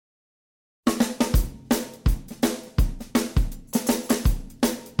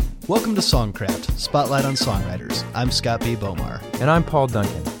Welcome to Songcraft, Spotlight on Songwriters. I'm Scott B. Bomar. And I'm Paul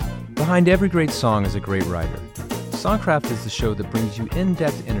Duncan. Behind every great song is a great writer. Songcraft is the show that brings you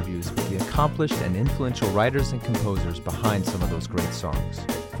in-depth interviews with the accomplished and influential writers and composers behind some of those great songs,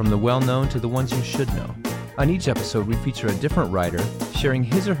 from the well-known to the ones you should know. On each episode, we feature a different writer sharing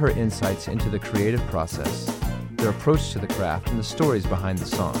his or her insights into the creative process, their approach to the craft, and the stories behind the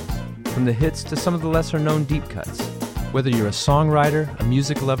songs, from the hits to some of the lesser-known deep cuts. Whether you're a songwriter, a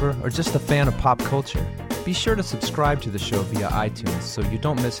music lover, or just a fan of pop culture, be sure to subscribe to the show via iTunes so you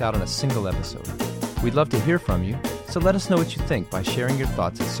don't miss out on a single episode. We'd love to hear from you, so let us know what you think by sharing your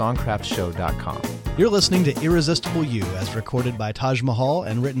thoughts at songcraftshow.com. You're listening to Irresistible You, as recorded by Taj Mahal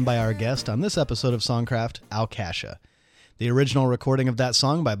and written by our guest on this episode of Songcraft, Al Kasha. The original recording of that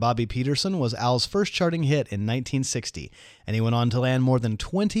song by Bobby Peterson was Al's first charting hit in 1960, and he went on to land more than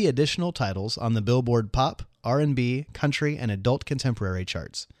 20 additional titles on the Billboard Pop, R&B, Country, and Adult Contemporary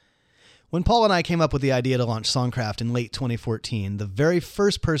charts. When Paul and I came up with the idea to launch Songcraft in late 2014, the very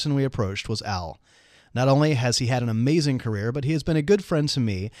first person we approached was Al. Not only has he had an amazing career, but he has been a good friend to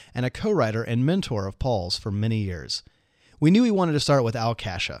me and a co-writer and mentor of Paul's for many years. We knew we wanted to start with Al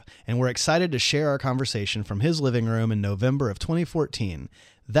Kasha, and we're excited to share our conversation from his living room in November of 2014.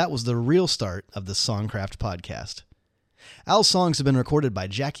 That was the real start of the Songcraft podcast. Al's songs have been recorded by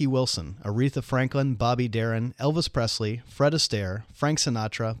Jackie Wilson, Aretha Franklin, Bobby Darin, Elvis Presley, Fred Astaire, Frank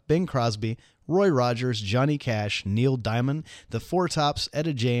Sinatra, Bing Crosby, Roy Rogers, Johnny Cash, Neil Diamond, The Four Tops,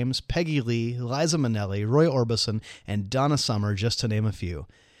 Etta James, Peggy Lee, Liza Minnelli, Roy Orbison, and Donna Summer, just to name a few.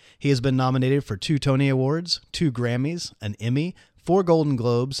 He has been nominated for 2 Tony Awards, 2 Grammys, an Emmy, 4 Golden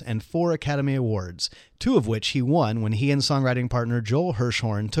Globes, and 4 Academy Awards, 2 of which he won when he and songwriting partner Joel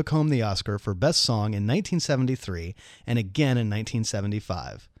Hirschhorn took home the Oscar for Best Song in 1973 and again in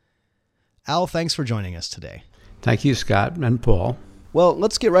 1975. Al, thanks for joining us today. Thank you, Scott and Paul. Well,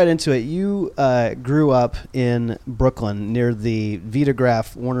 let's get right into it. You grew up in Brooklyn near the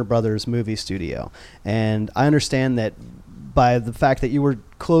Vitagraph Warner Brothers movie studio, and I understand that by the fact that you were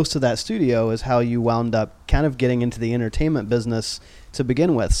close to that studio is how you wound up kind of getting into the entertainment business to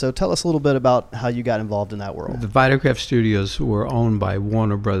begin with. So tell us a little bit about how you got involved in that world. The Vitagraph studios were owned by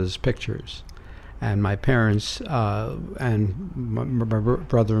Warner Brothers Pictures, and my parents and my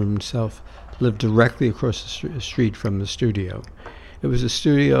brother himself lived directly across the street from the studio. It was a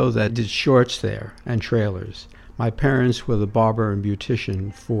studio that did shorts there and trailers. My parents were the barber and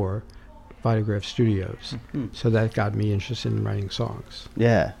beautician for Vitagraph Studios. Mm-hmm. So that got me interested in writing songs.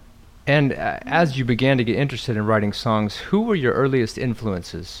 Yeah. And as you began to get interested in writing songs, who were your earliest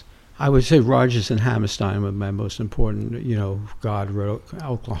influences? I would say Rodgers and Hammerstein were my most important. God wrote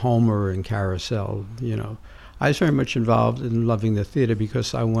Oklahoma and Carousel. I was very much involved in loving the theater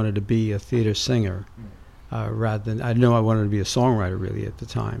because I wanted to be a theater singer rather than, I know I wanted to be a songwriter really at the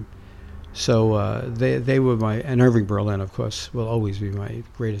time. So they were and Irving Berlin, of course, will always be my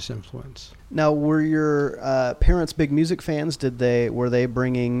greatest influence. Now, were your parents big music fans? Were they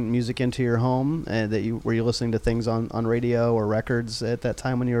bringing music into your home? Were you listening to things on radio or records at that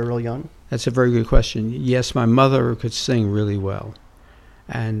time when you were real young? That's a very good question. Yes, my mother could sing really well,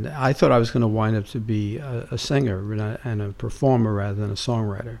 and I thought I was going to wind up to be a singer and a performer rather than a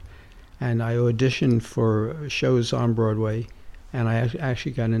songwriter. And I auditioned for shows on Broadway. And I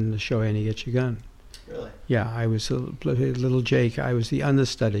actually got in the show Annie Get Your Gun. Really? Yeah, I was Little Jake. I was the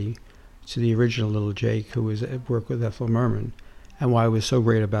understudy to the original Little Jake, who was at work with Ethel Merman. And why I was so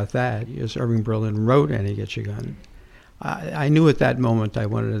great about that is Irving Berlin wrote Annie Get Your Gun. I knew at that moment I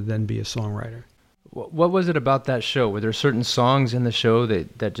wanted to then be a songwriter. What was it about that show? Were there certain songs in the show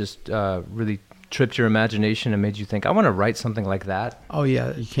that just really tripped your imagination and made you think, I want to write something like that? Oh,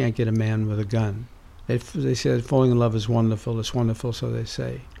 yeah, you can't get a man with a gun. They said falling in love is wonderful. It's wonderful, so they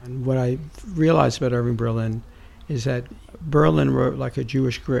say. And what I realized about Irving Berlin is that Berlin wrote like a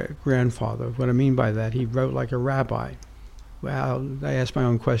Jewish grandfather. What I mean by that, he wrote like a rabbi. Well, I asked my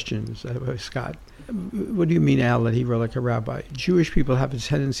own questions. Scott, what do you mean, Al, that he wrote like a rabbi? Jewish people have a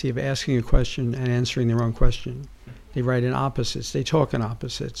tendency of asking a question and answering their own question. They write in opposites. They talk in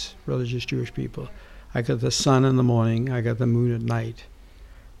opposites, religious Jewish people. I got the sun in the morning. I got the moon at night.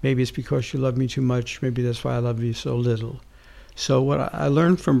 Maybe it's because you love me too much. Maybe that's why I love you so little. So what I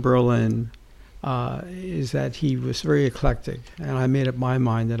learned from Berlin is that he was very eclectic. And I made up my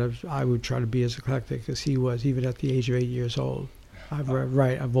mind that I would try to be as eclectic as he was, even at the age of 8 years old. I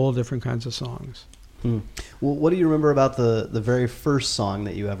write of all different kinds of songs. Well, what do you remember about the very first song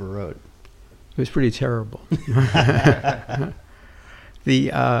that you ever wrote? It was pretty terrible.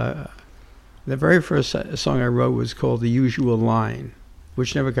 The very first song I wrote was called The Usual Line,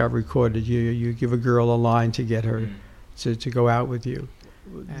 which never got recorded. You give a girl a line to get her to go out with you.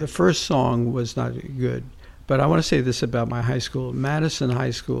 The first song was not good, but I want to say this about my high school. Madison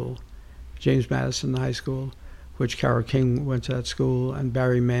High School, James Madison High School, which Carole King went to that school, and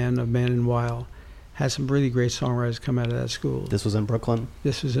Barry Mann of Man and Wild, had some really great songwriters come out of that school. This was in Brooklyn?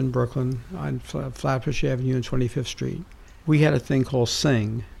 This was in Brooklyn on Flatbush Avenue and 25th Street. We had a thing called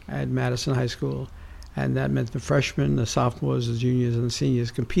Sing at Madison High School, and that meant the freshmen, the sophomores, the juniors, and the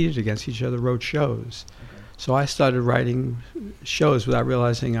seniors competed against each other, wrote shows. So I started writing shows without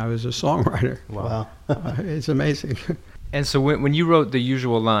realizing I was a songwriter. Wow. It's amazing. And so when you wrote The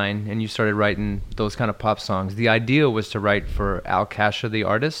Usual Line and you started writing those kind of pop songs, the idea was to write for Al Kasha, the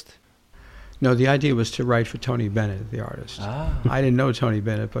artist? No, the idea was to write for Tony Bennett, the artist. I didn't know Tony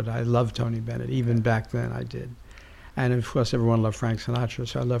Bennett, but I loved Tony Bennett. Even back then I did. And of course everyone loved Frank Sinatra,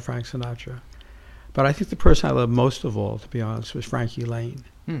 so I love Frank Sinatra. But I think the person I loved most of all, to be honest, was Frankie Laine.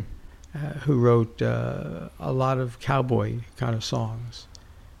 Who wrote a lot of cowboy kind of songs.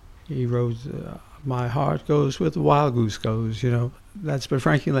 He wrote My Heart Goes Where the Wild Goose Goes, but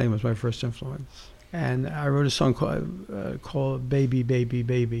Frankie Laine was my first influence. And I wrote a song called Baby, Baby,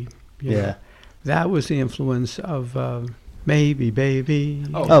 Baby. Yeah. That was the influence of Maybe, Baby.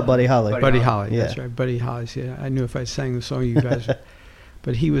 Oh, Buddy Holly. Buddy Holly, yeah. That's right. Buddy Holly. Yeah, I knew if I sang the song, you guys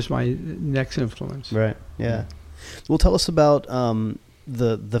but he was my next influence. Right, yeah. Well, tell us about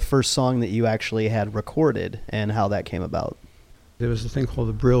the first song that you actually had recorded and how that came about. There was a thing called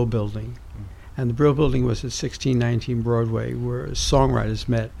the Brill Building, and the Brill Building was at 1619 Broadway, where songwriters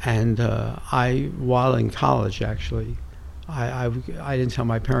met. And while in college, actually, I didn't tell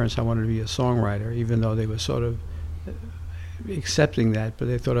my parents I wanted to be a songwriter, even though they were sort of accepting that, but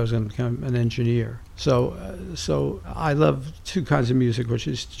they thought I was going to become an engineer. So I love two kinds of music, which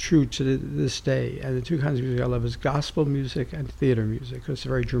is true to this day. And the two kinds of music I love is gospel music and theater music, because it's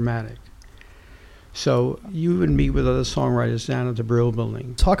very dramatic. So you would meet with other songwriters down at the Brill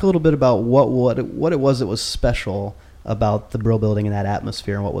Building. Talk a little bit about what it was that was special about the Brill Building and that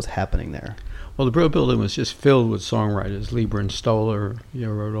atmosphere and what was happening there. Well, the Brill Building was just filled with songwriters. Lieber and Stoller,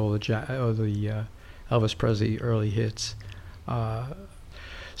 wrote all the Elvis Presley early hits.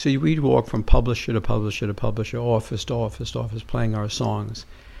 So we'd walk from publisher to publisher to publisher, office to office to office, playing our songs.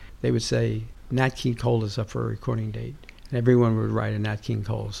 They would say, Nat King Cole is up for a recording date. And everyone would write a Nat King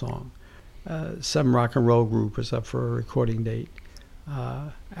Cole song. Some rock and roll group was up for a recording date.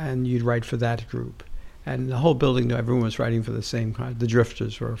 And you'd write for that group. And the whole building knew everyone was writing for the same kind. The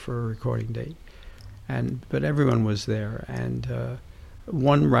Drifters were for a recording date. But everyone was there. And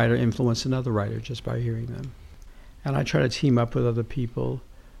one writer influenced another writer just by hearing them. And I tried to team up with other people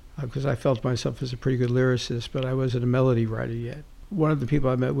because I felt myself as a pretty good lyricist, but I wasn't a melody writer yet. One of the people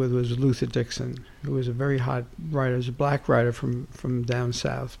I met with was Luther Dixon, who was a very hot writer. He was a black writer from down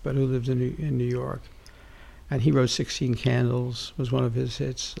south, but who lived in New York. And he wrote 16 Candles, was one of his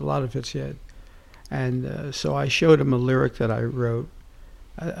hits, a lot of hits yet. And so I showed him a lyric that I wrote,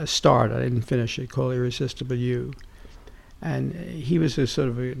 a start, I didn't finish it, called Irresistible You. And he was a sort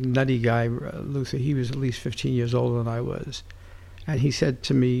of a nutty guy, Luther. He was at least 15 years older than I was. And he said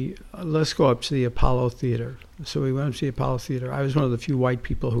to me, let's go up to the Apollo Theater. So we went up to the Apollo Theater. I was one of the few white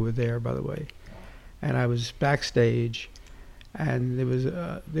people who were there, by the way. And I was backstage, and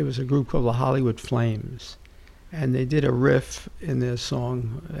there was a group called the Hollywood Flames. And they did a riff in their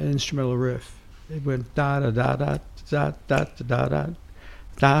song, an instrumental riff. It went da-da-da-da-da-da-da-da-da.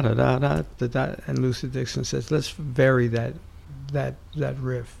 Da-da-da-da-da-da, and Luther Dixon says, let's vary that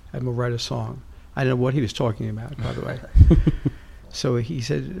riff, and we'll write a song. I don't know what he was talking about, by the way. So he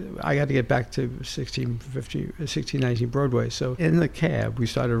said, I got to get back to 1619 Broadway. So in the cab, we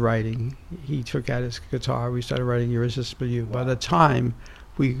started writing. He took out his guitar. We started writing Irresistible You. Wow. By the time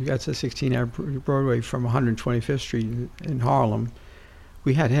we got to 16 Broadway from 125th Street in Harlem,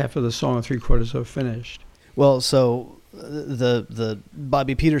 we had half of the song and three-quarters of finished. Well, so the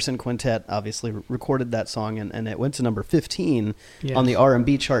Bobby Peterson Quintet obviously recorded that song, and it went to number 15 on the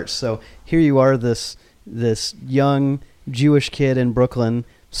R&B charts. So here you are, this young Jewish kid in Brooklyn,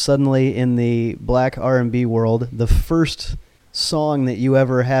 suddenly in the black R&B world. The first song that you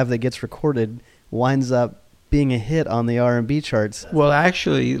ever have that gets recorded winds up being a hit on the R&B charts. Well,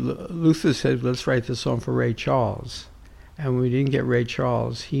 actually, Luther said, let's write this song for Ray Charles. And when we didn't get Ray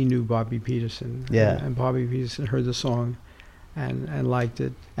Charles, he knew Bobby Peterson. Yeah. And Bobby Peterson heard the song and liked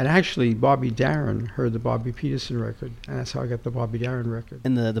it. And actually, Bobby Darin heard the Bobby Peterson record, and that's how I got the Bobby Darin record.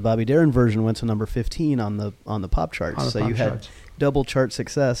 And the Bobby Darin version went to number 15 on the pop charts. So you had double chart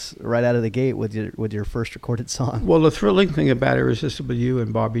success right out of the gate with your first recorded song. Well, the thrilling thing about Irresistible You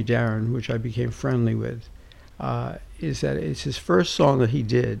and Bobby Darin, which I became friendly with, is that it's his first song that he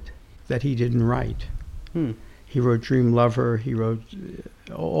did that he didn't write. He wrote Dream Lover. He wrote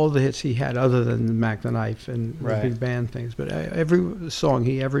all the hits he had other than Mac the Knife and the big band things. But every song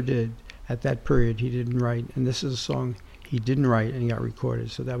he ever did at that period, he didn't write. And this is a song he didn't write and he got recorded.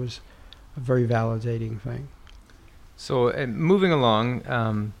 So that was a very validating thing. So moving along,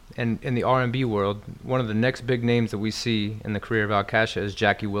 and in the R&B world, one of the next big names that we see in the career of Al Kasha is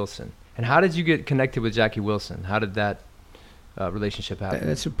Jackie Wilson. And how did you get connected with Jackie Wilson? How did that relationship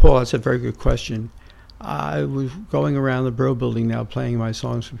happen? Paul, that's a very good question. I was going around the Brill Building now playing my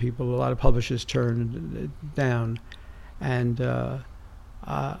songs for people. A lot of publishers turned it down. And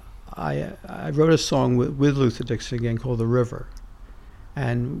I wrote a song with Luther Dixon again called The River.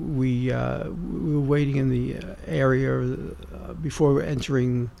 And we were waiting in the area before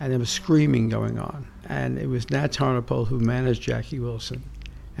entering, and there was screaming going on. And it was Nat Tarnopol who managed Jackie Wilson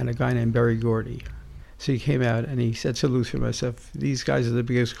and a guy named Berry Gordy. So he came out and he said to Luther and myself, "These guys are the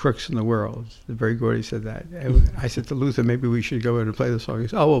biggest crooks in the world." The Berry Gordy said that. And I said to Luther, "Maybe we should go in and play the song." He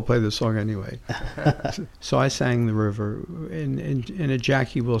said, "Oh, we'll play the song anyway." So I sang The River in a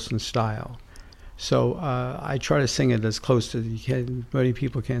Jackie Wilson style. So I try to sing it as close to you can. Many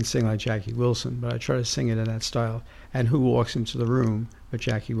people can't sing like Jackie Wilson, but I try to sing it in that style. And who walks into the room but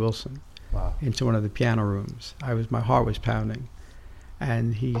Jackie Wilson? Wow. Into one of the piano rooms. My heart was pounding.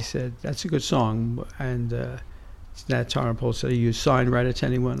 And he said, "That's a good song." And Nat Tarnopol said, "Are you signed writer to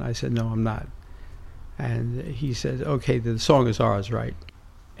anyone?" I said, "No, I'm not." And he said, "Okay, the song is ours, right?"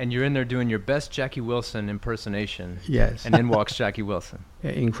 And you're in there doing your best Jackie Wilson impersonation. Yes. And in walks Jackie Wilson.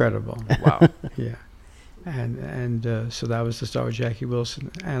 Incredible. Wow. Yeah. And so that was the start with Jackie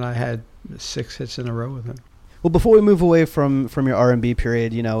Wilson. And I had 6 hits in a row with him. Well, before we move away from your R&B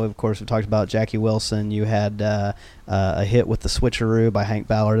period, of course, we talked about Jackie Wilson. You had a hit with The Switcheroo by Hank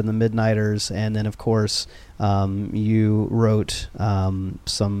Ballard and the Midnighters. And then, of course, you wrote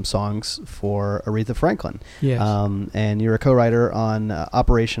some songs for Aretha Franklin. Yes. And you're a co-writer on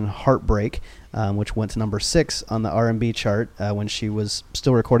Operation Heartbreak, which went to number 6 on the R&B chart when she was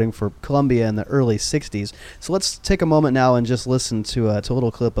still recording for Columbia in the early 60s. So let's take a moment now and just listen to a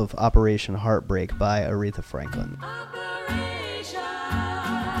little clip of Operation Heartbreak by Aretha Franklin.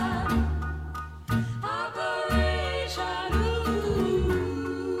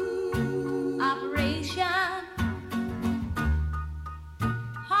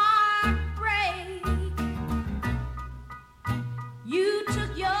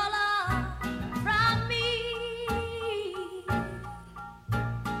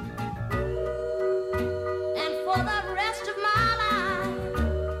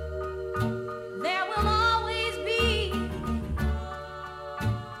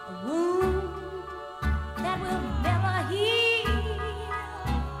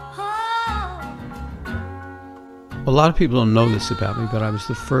 A lot of people don't know this about me, but I was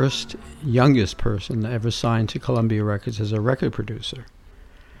the first youngest person ever signed to Columbia Records as a record producer.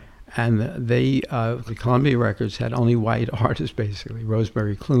 And the Columbia Records had only white artists, basically.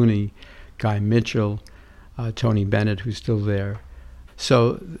 Rosemary Clooney, Guy Mitchell, Tony Bennett, who's still there.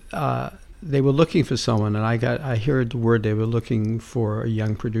 So they were looking for someone, and I heard the word they were looking for a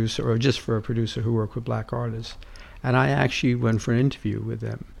young producer, or just for a producer who worked with black artists. And I actually went for an interview with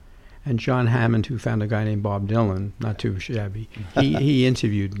them. And John Hammond, who found a guy named Bob Dylan, not too shabby, he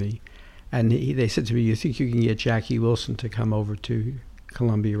interviewed me. And they said to me, "You think you can get Jackie Wilson to come over to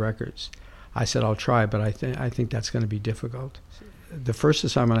Columbia Records?" I said, "I'll try, but I think that's going to be difficult." The first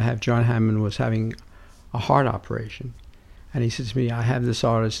assignment I had, John Hammond was having a heart operation. And he said to me, "I have this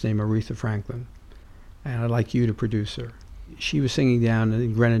artist named Aretha Franklin, and I'd like you to produce her." She was singing down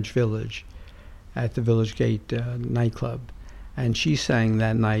in Greenwich Village at the Village Gate nightclub. And she sang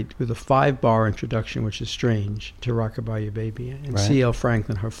that night with a 5-bar introduction, which is strange, to Rockabye Your Baby. And Right. C.L.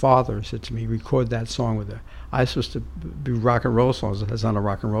 Franklin, her father, said to me, "Record that song with her." I was supposed to be rock and roll songs. It's not a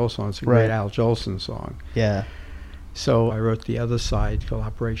rock and roll song. It's a Right. great Al Jolson song. Yeah. So I wrote the other side called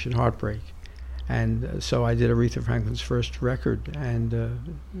Operation Heartbreak. And so I did Aretha Franklin's first record, and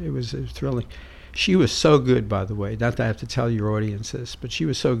it was thrilling. She was so good, by the way. Not that I have to tell your audience this, but she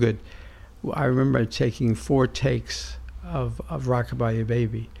was so good. I remember taking 4 takes of Rockabye Your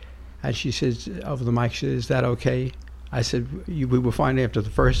Baby, and she says over the mic, she said, "Is that okay?" I said, we were fine after the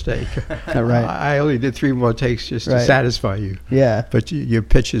first take. Right. I only did 3 more takes just to Right. satisfy you. Yeah. But your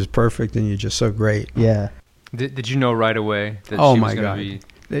pitch is perfect, and you're just so great. Yeah. Did you know right away that Oh she my was God. going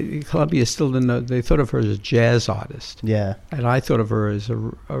to be... Columbia still didn't know. They thought of her as a jazz artist, Yeah. and I thought of her as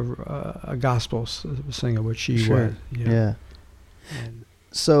a gospel singer, which she Sure. was. You know. Yeah. And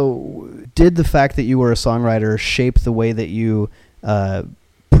So, did the fact that you were a songwriter shape the way that you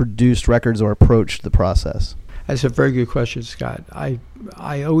produced records or approached the process? that's a very good question, Scott.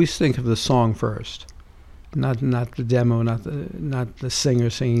 I always think of the song first, not the demo, not the singer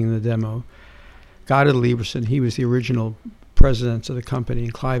singing the demo. Goddard Lieberson, he was the original president of the company,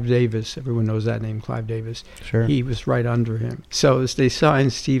 and Clive Davis, everyone knows that name, Clive Davis. Sure. He was right under him. So as they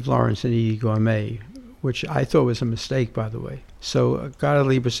signed Steve Lawrence and Eydie Gormé, which I thought was a mistake, by the way. So Goddard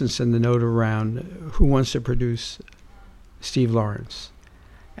Lieberson sent the note around, who wants to produce Steve Lawrence?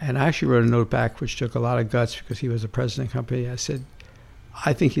 And I actually wrote a note back, which took a lot of guts because he was the president of the company. I said,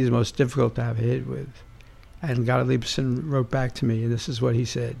 I think he's the most difficult to have a hit with. And Goddard Lieberson wrote back to me, and this is what he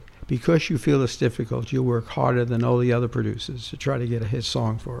said. Because you feel it's difficult, you'll work harder than all the other producers to try to get a hit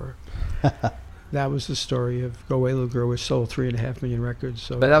song for her. That was the story of Go Away Little Girl, which sold 3.5 million records.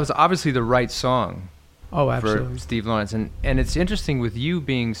 So. But that was obviously the right song. Oh, absolutely. For Steve Lawrence. And it's interesting with you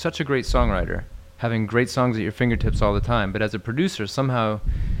being such a great songwriter, having great songs at your fingertips all the time, but as a producer, somehow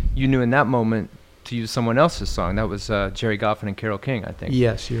you knew in that moment to use someone else's song. That was Jerry Goffin and Carole King, I think.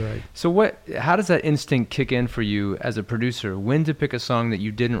 Yes, you're right. So how does that instinct kick in for you as a producer? When to pick a song that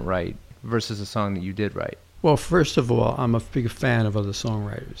you didn't write versus a song that you did write? Well, first of all, I'm a big fan of other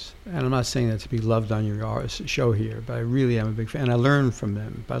songwriters. And I'm not saying that to be loved on your show here, but I really am a big fan. I learn from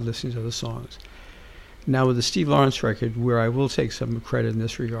them by listening to other songs. Now, with the Steve Lawrence record, where I will take some credit in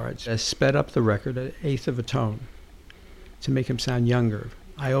this regard, I sped up the record an eighth of a tone to make him sound younger.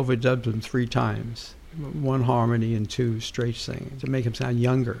 I overdubbed him 3 times, 1 harmony and 2 straight singing, to make him sound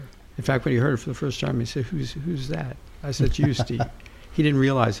younger. In fact, when he heard it for the first time, he said, who's that? I said, it's you, Steve. He didn't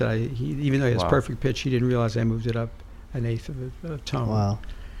realize that even though he has perfect pitch, he didn't realize I moved it up an eighth of a tone. Wow.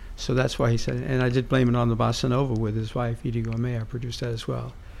 So that's why he said, and I did blame it on the Bossa Nova with his wife, Eydie Gormé. I produced that as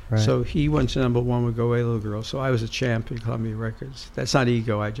well. Right. So he went to #1 with Go Away Little Girl. So I was a champ in Columbia Records. That's not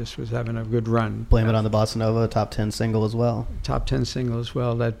ego. I just was having a good run. Blame it on the Bossa Nova, top 10 single as well. Top 10 single as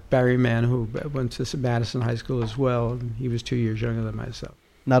well. That Barry Mann, who went to Madison High School as well, and he was 2 years younger than myself.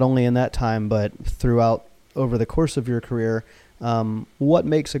 Not only in that time, but throughout, over the course of your career, what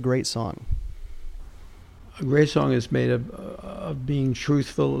makes a great song? A great song is made of being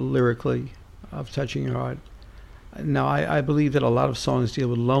truthful lyrically, of touching your heart. Now, I believe that a lot of songs deal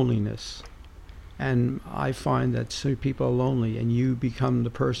with loneliness. And I find that some people are lonely, and you become the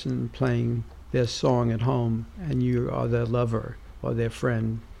person playing their song at home, and you are their lover or their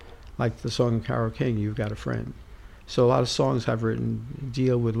friend. Like the song of Carole King, You've Got a Friend. So a lot of songs I've written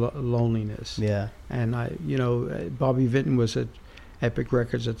deal with loneliness. Yeah. And Bobby Vinton was at Epic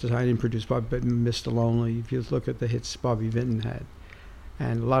Records at the time. I didn't produce Bobby, but Mr. Lonely. If you look at the hits Bobby Vinton had.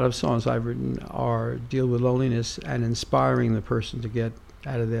 And a lot of songs I've written deal with loneliness and inspiring the person to get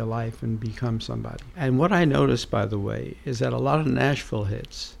out of their life and become somebody. And what I noticed, by the way, is that a lot of Nashville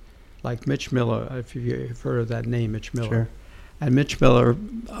hits, like Mitch Miller, if you've heard of that name, Mitch Miller. Sure. And Mitch Miller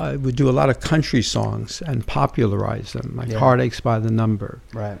would do a lot of country songs and popularize them, like Heartaches by the Number.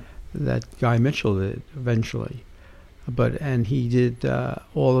 Right. That Guy Mitchell did eventually. And he did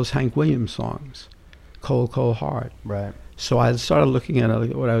all those Hank Williams songs, Cold, Cold Heart. Right. So I started looking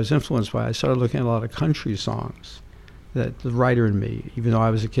at what I was influenced by. I started looking at a lot of country songs, that the writer in me, even though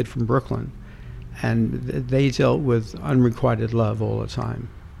I was a kid from Brooklyn, and they dealt with unrequited love all the time.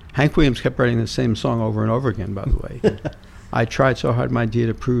 Hank Williams kept writing the same song over and over again, by the way. I tried so hard, my dear,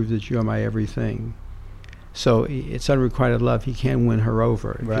 to prove that you're my everything. So it's unrequited love. He can't win her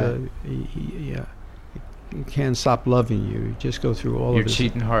over. Right. He can't stop loving you. You just go through all Your of this.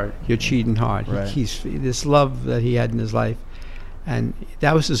 cheating heart. Your cheating heart. Right. He's this love that he had in his life, and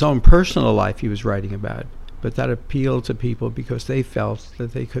that was his own personal life he was writing about. But that appealed to people because they felt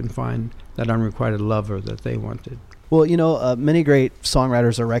that they couldn't find that unrequited lover that they wanted. Well, many great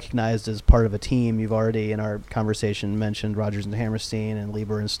songwriters are recognized as part of a team. You've already, in our conversation, mentioned Rodgers and Hammerstein and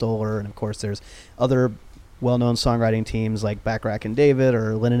Lieber and Stoller, and of course there's other well-known songwriting teams like Bacharach and David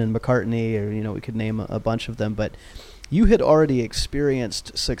or Lennon and McCartney, or we could name a bunch of them. But you had already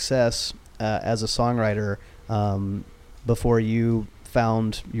experienced success as a songwriter before you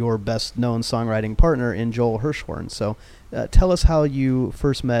found your best-known songwriting partner in Joel Hirschhorn. So tell us how you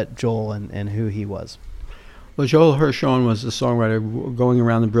first met Joel and who he was. Well, Joel Hirschhorn was a songwriter going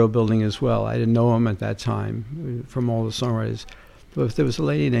around the Brill Building as well. I didn't know him at that time from all the songwriters. But there was a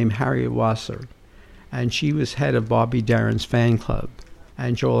lady named Harriet Wasser, and she was head of Bobby Darin's fan club.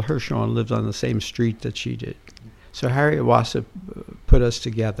 And Joel Hirschhorn lived on the same street that she did. So Harriet Wasser put us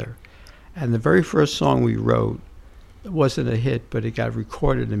together. And the very first song we wrote wasn't a hit, but it got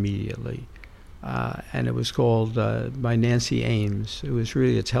recorded immediately. And it was called by Nancy Ames. It was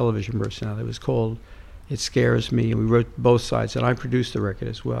really a television personality. It was called It Scares Me. And we wrote both sides, and I produced the record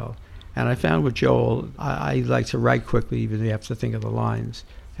as well. And I found with Joel, I like to write quickly, even though you have to think of the lines.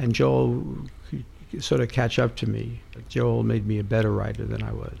 And Joel could sort of catch up to me. Joel made me a better writer than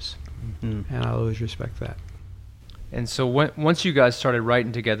I was. Mm-hmm. And I always respect that. And so once you guys started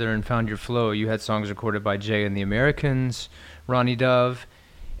writing together and found your flow, you had songs recorded by Jay and the Americans, Ronnie Dove,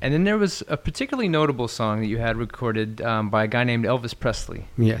 and then there was a particularly notable song that you had recorded by a guy named Elvis Presley.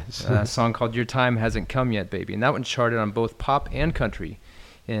 Yes. A song called Your Time Hasn't Come Yet, Baby. And that one charted on both pop and country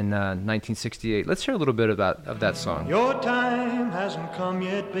in 1968. Let's hear a little bit of that song. Your time hasn't come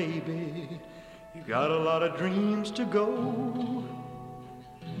yet, baby. You got a lot of dreams to go.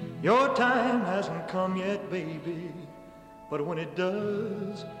 Your time hasn't come yet, baby. But when it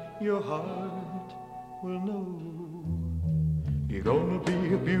does, your heart will know. You're gonna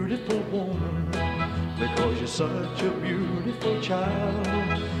be a beautiful woman because you're such a beautiful child.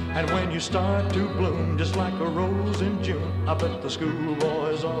 And when you start to bloom just like a rose in June, I bet the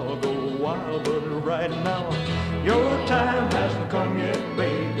schoolboys all go wild. But right now, your time hasn't come yet,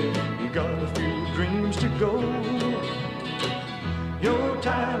 baby. You got a few dreams to go. Your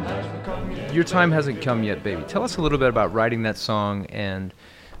time hasn't come yet. Your Time Hasn't Come Yet, Baby. Tell us a little bit about writing that song, and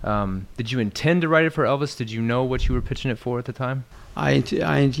did you intend to write it for Elvis? Did you know what you were pitching it for at the time?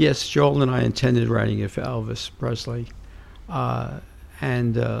 Yes, Joel and I intended writing it for Elvis Presley.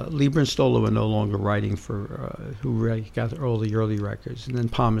 And Lieber and Stoller were no longer writing for, who really got all the early records. And then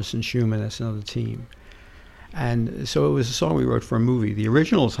Palmas and Schumann, that's another team. And so it was a song we wrote for a movie. The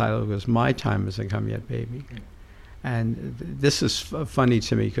original title was My Time Hasn't Come Yet, Baby. And this is funny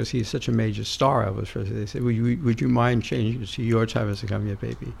to me because he's such a major star, Elvis Presley. They said, would you mind changing it to Your Time Hasn't Come Yet,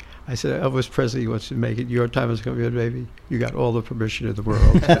 Baby? I said, Elvis Presley wants to make it Your Time Hasn't Come Yet, Baby. You got all the permission in the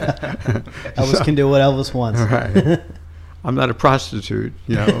world. Elvis can do what Elvis wants. Right. I'm not a prostitute,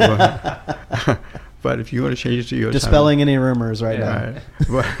 you know. But if you want to change it to Your Time... Dispelling any rumors right now.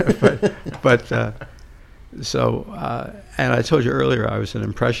 Right. And I told you earlier I was an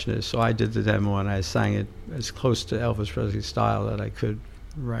impressionist, so I did the demo and I sang it as close to Elvis Presley's style that I could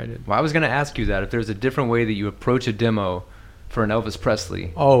write it. Well, I was going to ask you that, if there's a different way that you approach a demo for an Elvis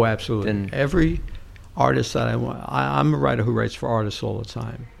Presley. Oh, absolutely. Every artist that I want, I'm a writer who writes for artists all the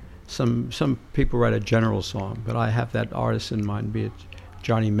time. Some people write a general song, but I have that artist in mind, be it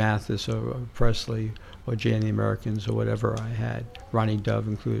Johnny Mathis or Presley or Jay and the Americans or whatever I had, Ronnie Dove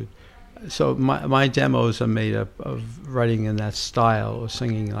included. So my demos are made up of writing in that style or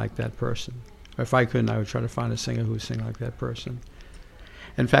singing like that person. Or if I couldn't, I would try to find a singer who would sing like that person.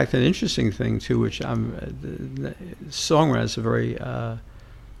 In fact, an interesting thing too, which songwriters are very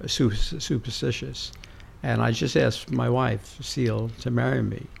superstitious, and I just asked my wife Seal to marry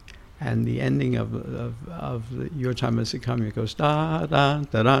me, and the ending of Your Time Hasn't Come, it goes da da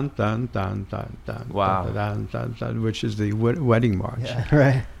da da da da da da. Wow. Da, da, da, which is the wedding march. Yeah,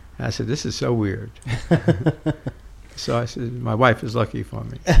 right. And I said, this is so weird. So I said, my wife is lucky for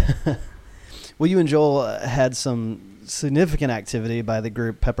me. Well, you and Joel had some significant activity by the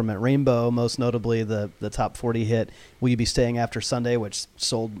group Peppermint Rainbow, most notably the top 40 hit Will You Be Staying After Sunday, which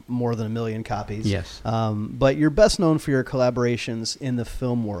sold more than 1 million copies. Yes. But you're best known for your collaborations in the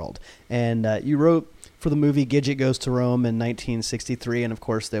film world. And you wrote for the movie Gidget Goes to Rome in 1963, and of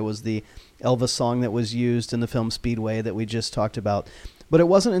course there was the Elvis song that was used in the film Speedway that we just talked about. But it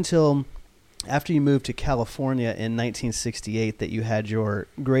wasn't until after you moved to California in 1968 that you had your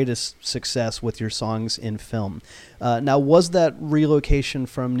greatest success with your songs in film. Now, was that relocation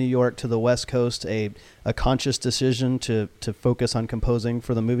from New York to the West Coast a conscious decision to focus on composing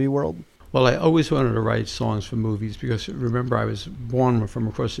for the movie world? Well, I always wanted to write songs for movies because, remember, I was born from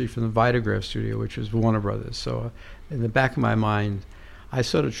across the street from the Vitagraph studio, which was Warner Brothers. So in the back of my mind, I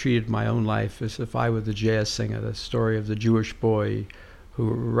sort of treated my own life as if I were the jazz singer, the story of the Jewish boy who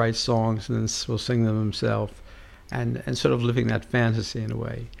writes songs and then will sing them himself, and sort of living that fantasy in a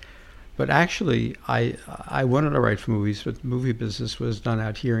way. But actually, I wanted to write for movies, but the movie business was done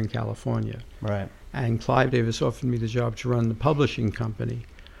out here in California. Right. And Clive Davis offered me the job to run the publishing company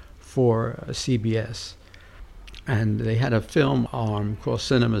for CBS. And they had a film arm called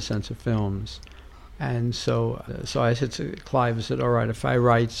Cinema Center Films. And so I said to Clive, I said, all right, if I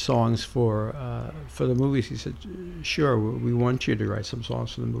write songs for the movies, he said, sure, we want you to write some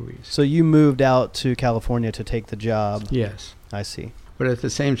songs for the movies. So you moved out to California to take the job. Yes. I see. But at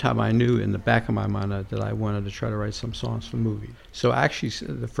the same time, I knew in the back of my mind that I wanted to try to write some songs for movies. So actually,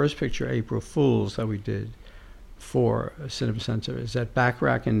 the first picture, April Fools, that we did for Cinema Center is that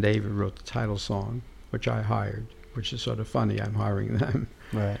Bacharach and David wrote the title song, which I hired, which is sort of funny. I'm hiring them.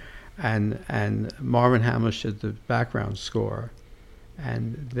 Right. And Marvin Hamlish did the background score.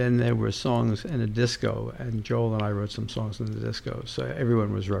 And then there were songs in a disco, and Joel and I wrote some songs in the disco, so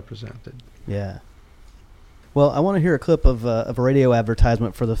everyone was represented. Yeah. Well, I want to hear a clip of a radio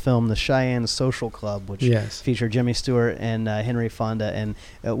advertisement for the film The Cheyenne Social Club, which featured Jimmy Stewart and Henry Fonda. And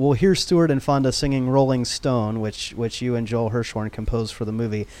we'll hear Stewart and Fonda singing Rolling Stone, which you and Joel Hirschhorn composed for the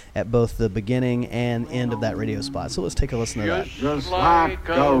movie at both the beginning and end of that radio spot. So let's take a listen to that. Just like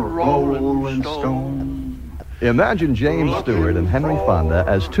a rolling stone. Imagine James Stewart and Henry Fonda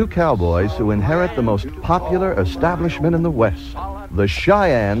as two cowboys who inherit the most popular establishment in the West, the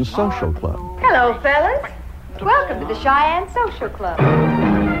Cheyenne Social Club. Hello, fellas. Welcome to the Cheyenne Social Club.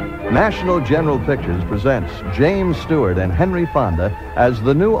 National General Pictures presents James Stewart and Henry Fonda as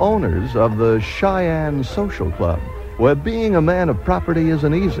the new owners of the Cheyenne Social Club, where being a man of property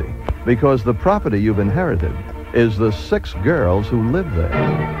isn't easy, because the property you've inherited is the 6 girls who live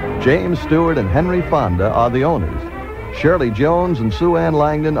there. James Stewart and Henry Fonda are the owners. Shirley Jones and Sue Ann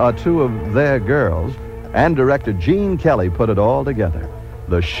Langdon are 2 of their girls, and director Gene Kelly put it all together.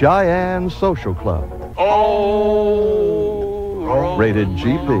 The Cheyenne Social Club. Oh, rated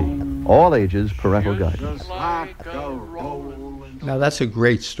GP. All ages, parental guidance. Now that's a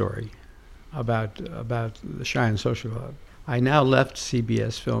great story about the Cheyenne Social Club. I now left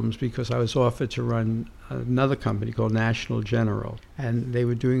CBS Films because I was offered to run another company called National General, and they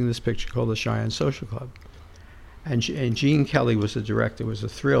were doing this picture called the Cheyenne Social Club. And Gene Kelly was the director. It was a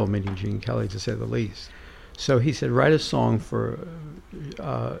thrill meeting Gene Kelly, to say the least. So he said, write a song for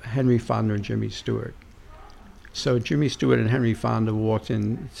Henry Fonda and Jimmy Stewart. So Jimmy Stewart and Henry Fonda walked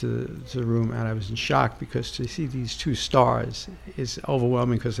into the room, and I was in shock because to see these 2 stars is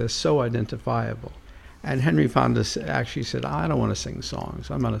overwhelming because they're so identifiable. And Henry Fonda actually said, I don't want to sing songs.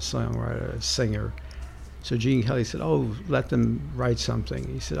 I'm not a songwriter, a singer. So Gene Kelly said, oh, let them write something.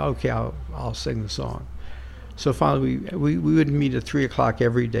 He said, okay, I'll sing the song. So finally, we would meet at 3 o'clock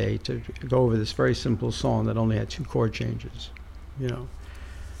every day to go over this very simple song that only had 2 chord changes, you know.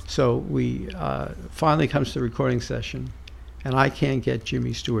 So we finally comes to the recording session, and I can't get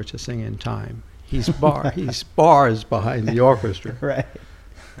Jimmy Stewart to sing in time. He's bars behind the orchestra. Right.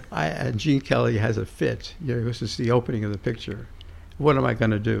 And Gene Kelly has a fit. You know, this is the opening of the picture. What am I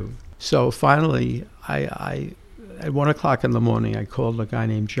going to do? So finally, I at 1 o'clock in the morning, I called a guy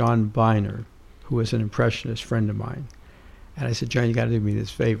named John Biner, who was an impressionist friend of mine. And I said, John, you got to do me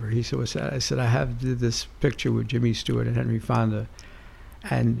this favor. He said, what's that? I said, I have this picture with Jimmy Stewart and Henry Fonda,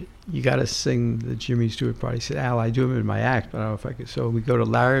 and you got to sing the Jimmy Stewart part. He said, Al, I do them in my act, but I don't know if I could. So we go to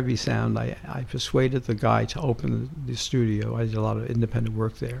Larrabee Sound. I persuaded the guy to open the studio. I did a lot of independent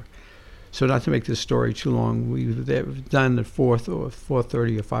work there. So not to make this story too long, we were done at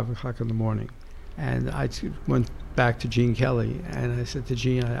 4:30 or 5 o'clock in the morning. And I went back to Gene Kelly, and I said to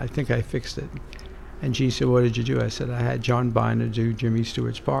Gene, I think I fixed it. And Gene said, what did you do? I said, I had John Biner do Jimmy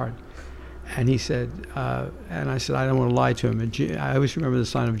Stewart's part. And he said, and I said, I don't want to lie to him. And I always remember the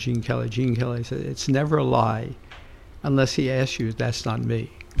sign of Gene Kelly. Gene Kelly said, it's never a lie unless he asks you, that's not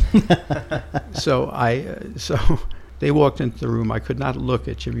me. So they walked into the room. I could not look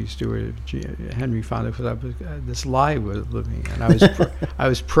at Jimmy Stewart, Henry Fonda, because this lie was living. And I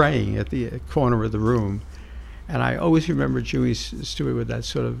was praying at the corner of the room. And I always remember Jimmy Stewart with that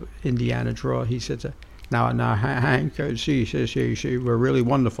sort of Indiana drawl. He said, now, Hank, see, we're really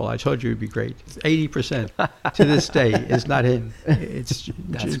wonderful. I told you it'd be great. 80% to this day is not him. It's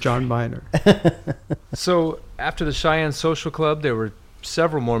John Biner. So after the Cheyenne Social Club, there were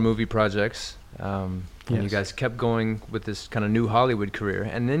several more movie projects. And you guys kept going with this kind of new Hollywood career.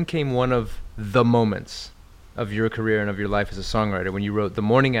 And then came one of the moments of your career and of your life as a songwriter when you wrote The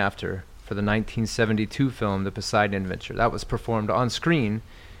Morning After for the 1972 film The Poseidon Adventure. That was performed on screen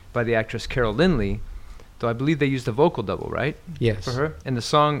by the actress Carol Lindley, though I believe they used a vocal double, right? Yes. For her. And the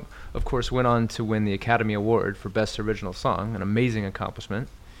song, of course, went on to win the Academy Award for Best Original Song, an amazing accomplishment.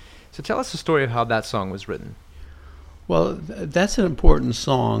 So tell us the story of how that song was written. Well, that's an important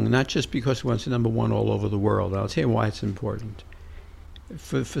song, not just because it went to #1 all over the world. I'll tell you why it's important.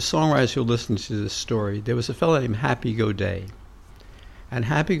 For songwriters who listen to this story, there was a fellow named Happy Go Day. And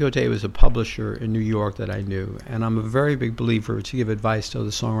Happy Go Day was a publisher in New York that I knew. And I'm a very big believer to give advice to other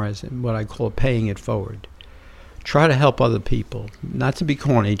songwriters in what I call paying it forward. Try to help other people. Not to be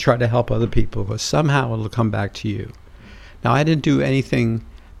corny, try to help other people, because somehow it'll come back to you. Now, I didn't do anything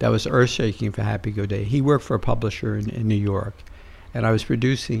that was earth-shaking for Happy Go Day. He worked for a publisher in New York, and I was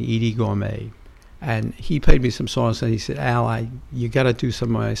producing Edie Gourmet. And he played me some songs, and he said, Al, you got to do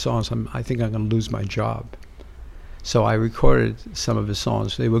some of my songs. I think I'm going to lose my job. So I recorded some of his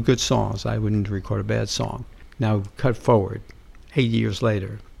songs. They were good songs. I wouldn't record a bad song. Now, cut forward, 8 years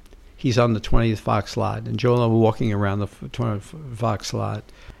later. He's on the 20th Fox lot, and Joel and I were walking around the 20th Fox lot.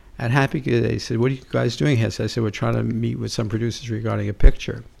 And Happy Go Day said, what are you guys doing here? So I said, we're trying to meet with some producers regarding a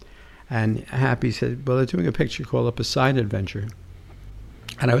picture. And Happy said, well, they're doing a picture called A Poseidon Adventure.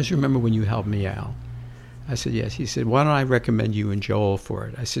 And I always remember when you helped me, Al. I said, yes. He said, why don't I recommend you and Joel for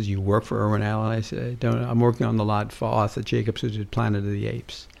it? I said, you work for Irwin Allen? I said, don't. I'm working on the lot for Arthur Jacobs, who did Planet of the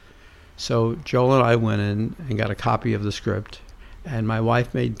Apes. So Joel and I went in and got a copy of the script. And my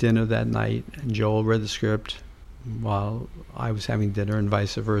wife made dinner that night, and Joel read the script while I was having dinner, and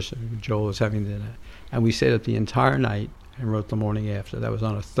vice versa. Joel was having dinner. And we stayed up the entire night and wrote the morning after. That was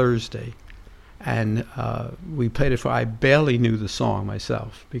on a Thursday. And we played it for, I barely knew the song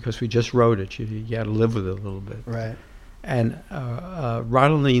myself because we just wrote it. You got to live with it a little bit. Right. And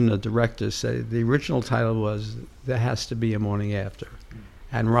Ronald Lean, the director, said the original title was There Has to Be a Morning After.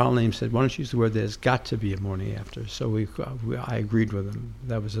 And Ronald Lean said, why don't you use the word There's Got to Be a Morning After? So I agreed with him.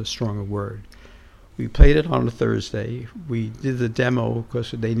 That was a stronger word. We played it on a Thursday. We did the demo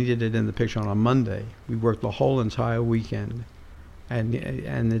because they needed it in the picture on a Monday. We worked the whole entire weekend. And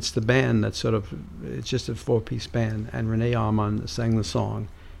it's the band that it's just a 4-piece band. And Renee Armand sang the song.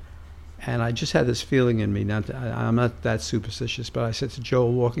 And I just had this feeling in me. I'm not that superstitious, but I said to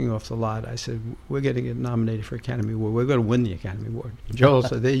Joel, walking off the lot, I said, we're going to get nominated for Academy Award. We're going to win the Academy Award. And Joel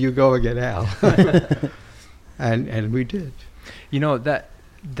said, there you go again, Al. and we did. You know, that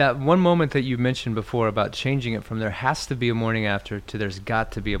one moment that you mentioned before about changing it from there has to be a morning after to there's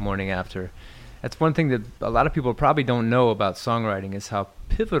got to be a morning after. That's one thing that a lot of people probably don't know about songwriting is how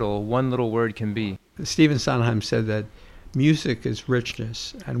pivotal one little word can be. Stephen Sondheim said that music is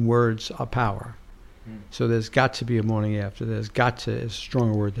richness and words are power. So there's got to be a morning after. There's got to is a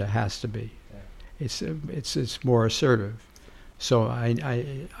stronger word. There has to be. Yeah. It's more assertive. So I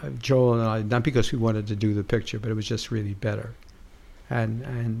Joel and I, not because we wanted to do the picture, but it was just really better.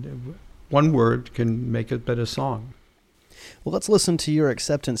 And one word can make a better song. Well, let's listen to your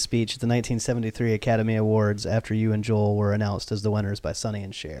acceptance speech at the 1973 Academy Awards after you and Joel were announced as the winners by Sonny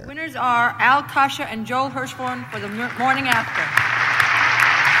and Cher. Winners are Al Kasha and Joel Hirschhorn for the morning after.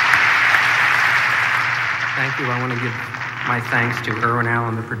 Thank you. I want to give my thanks to Irwin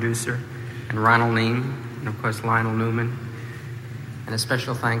Allen, the producer, and Ronald Lean, and of course Lionel Newman, and a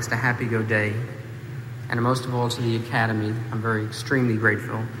special thanks to Happy Go Day, and most of all to the Academy. I'm extremely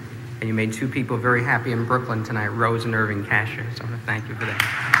grateful. And you made two people very happy in Brooklyn tonight, Rose and Irving Kasher. So I want to thank you for that.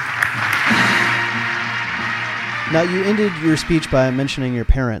 Now, you ended your speech by mentioning your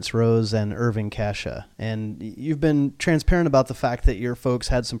parents, Rose and Irving Kasher. And you've been transparent about the fact that your folks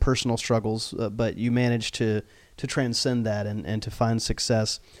had some personal struggles, but you managed to transcend that and to find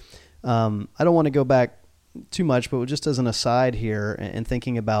success. I don't want to go back too much, but just as an aside here and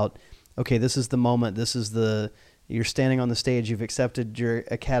thinking about, okay, this is the moment, you're standing on the stage, you've accepted your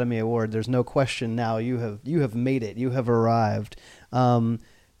Academy Award. There's no question now you have made it. You have arrived.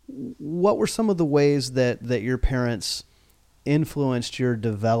 What were some of the ways that your parents influenced your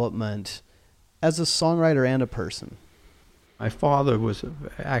development as a songwriter and a person? My father was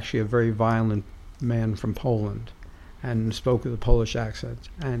actually a very violent man from Poland and spoke with a Polish accent.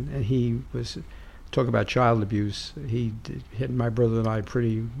 And he was, talk about child abuse, he hit my brother and I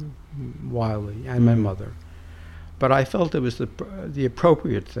pretty wildly, and my mother. But I felt it was the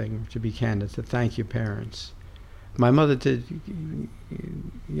appropriate thing, to be candid, to thank your parents. My mother did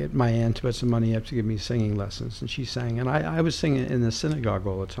get my aunt to put some money up to give me singing lessons, and she sang. And I was singing in the synagogue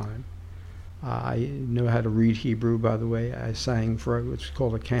all the time. I knew how to read Hebrew, by the way. I sang for what's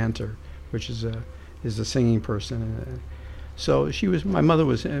called a cantor, which is a singing person. So my mother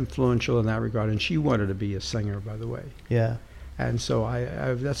was influential in that regard, and she wanted to be a singer, by the way. Yeah. And so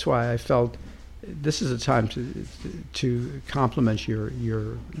that's why I felt this is a time to compliment your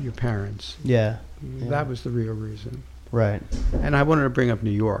parents. Yeah. That was the real reason. Right. And I wanted to bring up New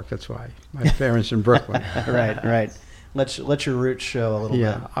York. That's why my parents in Brooklyn. Right. Let your roots show a little bit.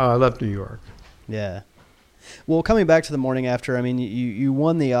 Yeah. Oh, I love New York. Yeah. Well, coming back to the morning after, I mean, you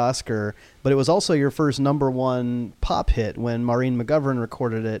won the Oscar, but it was also your first #1 pop hit when Maureen McGovern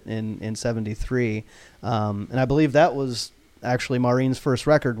recorded it in '73, and I believe that was actually Maureen's first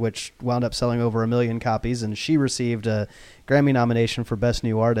record, which wound up selling over 1 million copies, and she received a Grammy nomination for Best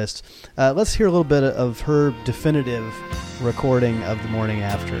New Artist. Let's hear a little bit of her definitive recording of The Morning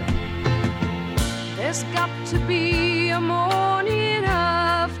After. There's got to be a morning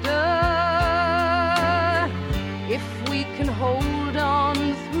after if we can hold on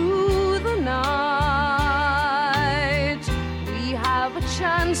through the night. We have a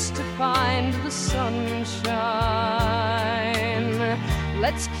chance to find the sunshine.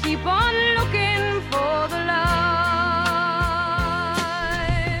 Let's keep on looking for the light.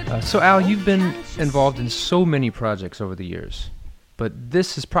 So Al, you've been involved in so many projects over the years, but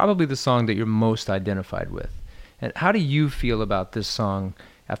this is probably the song that you're most identified with. And how do you feel about this song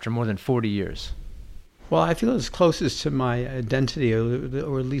after more than 40 years? Well, I feel it's closest to my identity,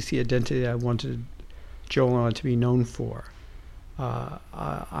 or at least the identity I wanted Joel and I to be known for.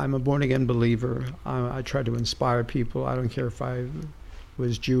 I'm a born-again believer. I try to inspire people. I don't care if I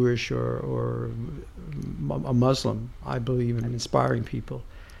was Jewish or a Muslim. I believe in inspiring people.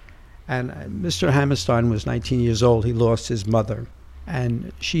 And Mr. Hammerstein was 19 years old. He lost his mother.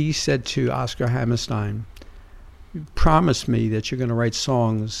 And she said to Oscar Hammerstein, promise me that you're going to write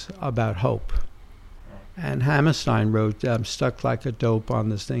songs about hope. And Hammerstein wrote, I'm stuck like a dope on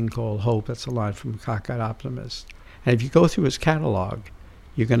this thing called Hope. That's a line from Cockeyed Optimist. And if you go through his catalog,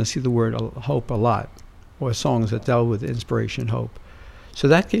 you're going to see the word hope a lot, or songs that dealt with inspiration, hope. So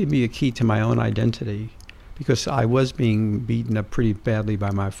that gave me a key to my own identity, because I was being beaten up pretty badly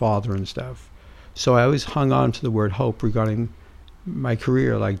by my father and stuff. So I always hung on to the word hope regarding my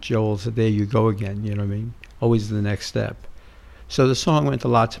career, like Joel said, there you go again, you know what I mean? Always the next step. So the song meant a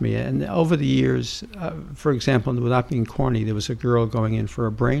lot to me. And over the years, for example, without being corny, there was a girl going in for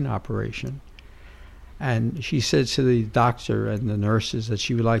a brain operation. And she said to the doctor and the nurses that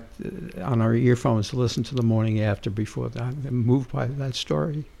she would like on her earphones to listen to the morning after before. I'm moved by that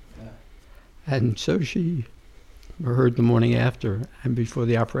story. Yeah. And so she heard the morning after and before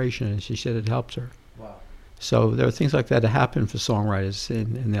the operation, and she said it helped her. Wow. So there are things like that happen for songwriters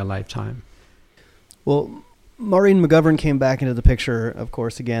in their lifetime. Well, Maureen McGovern came back into the picture, of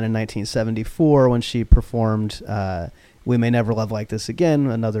course, again in 1974 when she performed We May Never Love Like This Again,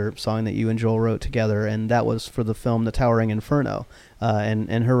 another song that you and Joel wrote together, and that was for the film The Towering Inferno.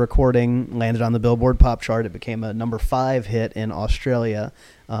 And her recording landed on the Billboard Pop Chart. It became a number 5 hit in Australia.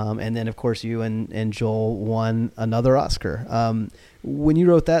 And then, of course, you and Joel won another Oscar. When you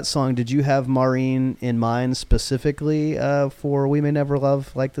wrote that song, did you have Maureen in mind specifically for We May Never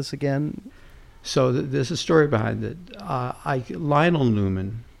Love Like This Again? So there's a story behind it. Lionel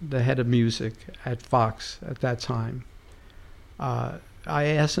Newman, the head of music at Fox at that time, I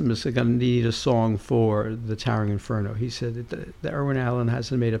asked him, is he going to need a song for The Towering Inferno? He said that Irwin Allen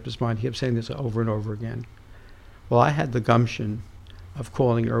hasn't made up his mind. He kept saying this over and over again. Well, I had the gumption of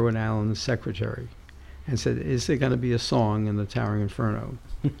calling Irwin Allen's secretary and said, is there going to be a song in The Towering Inferno?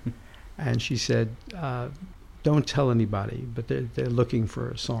 And she said, don't tell anybody, but they're looking for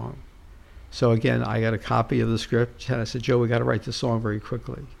a song. So again, I got a copy of the script, and I said, Joe, we got to write the song very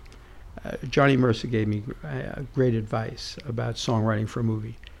quickly. Johnny Mercer gave me great advice about songwriting for a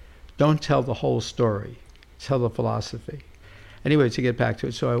movie. Don't tell the whole story. Tell the philosophy. Anyway, to get back to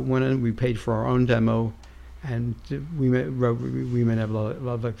it, so I went in, we paid for our own demo, and we may never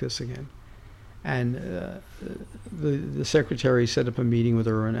love like this again. And the secretary set up a meeting with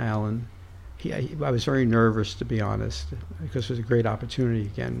Irwin Allen. I was very nervous, to be honest, because it was a great opportunity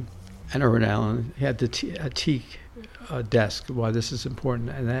again. And Irwin Allen had a teak desk. Why this is important,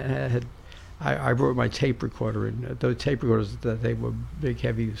 and I brought my tape recorder in. The tape recorders, they were big,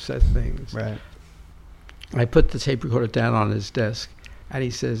 heavy set things. Right. I put the tape recorder down on his desk, and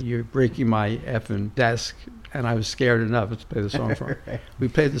he says, "You're breaking my effing desk." And I was scared enough to play the song for him. Right. We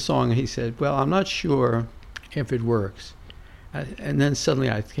played the song, and he said, "Well, I'm not sure if it works." And then suddenly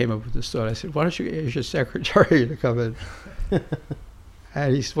I came up with this thought. I said, "Why don't you ask your secretary to come in?"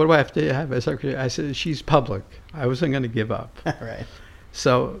 And he said, "What do I have to have a secretary?" I said, "She's public." I wasn't going to give up. Right.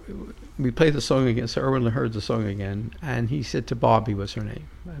 So we played the song again. So Irwin heard the song again, and he said to Bobby, what's her name?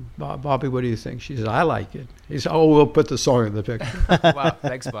 Bobby, what do you think? She said, "I like it." He said, "Oh, we'll put the song in the picture." Wow,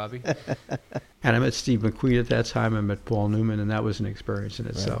 thanks, Bobby. And I met Steve McQueen at that time. I met Paul Newman, and that was an experience in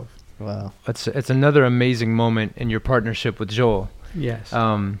itself. Right. Wow. It's another amazing moment in your partnership with Joel. Yes.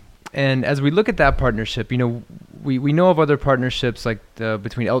 And as we look at that partnership, you know, we know of other partnerships like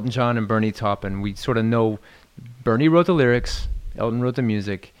between Elton John and Bernie Taupin. We sort of know Bernie wrote the lyrics, Elton wrote the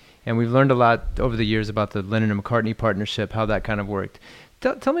music, and we've learned a lot over the years about the Lennon and McCartney partnership, how that kind of worked.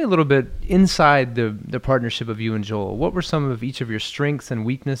 Tell me a little bit inside the partnership of you and Joel. What were some of each of your strengths and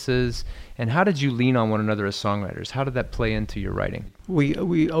weaknesses, and how did you lean on one another as songwriters? How did that play into your writing?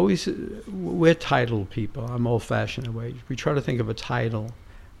 We're title people. I'm old-fashioned in a way. We try to think of a title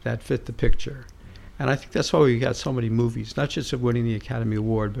that fit the picture. And I think that's why we got so many movies, not just of winning the Academy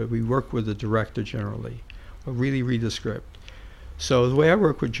Award, but we work with the director generally, or really read the script. So the way I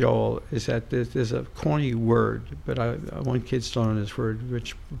work with Joel is that there's a corny word, but I want kids to learn this word,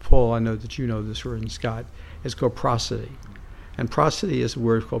 which, Paul, I know that you know this word, and Scott, it's called prosody. And prosody is a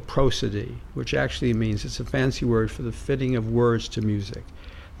word called prosody, which actually means it's a fancy word for the fitting of words to music.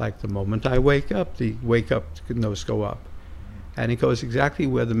 Like the moment I wake up, the wake up notes go up. And it goes exactly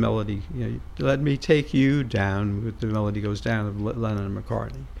where the melody, you know, let me take you down, the melody goes down of Lennon and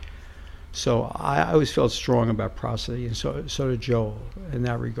McCartney. So I always felt strong about prosody, and so did Joel in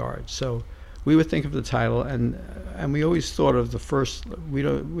that regard. So we would think of the title, and we always thought of the first. We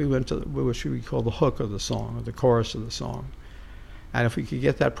went to what we call the hook of the song, or the chorus of the song, and if we could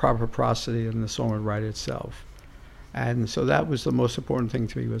get that proper prosody, then the song would write itself. And so that was the most important thing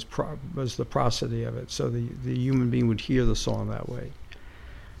to me, was the prosody of it. So the human being would hear the song that way.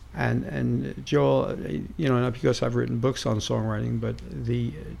 And Joel, not because I've written books on songwriting, but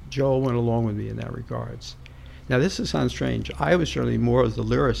Joel went along with me in that regards. Now this sounds strange. I was certainly more of the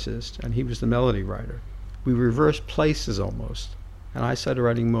lyricist, and he was the melody writer. We reversed places almost. And I started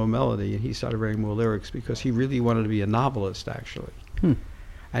writing more melody, and he started writing more lyrics, because he really wanted to be a novelist, actually.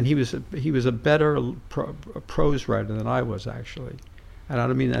 And he was a better prose writer than I was, actually. And I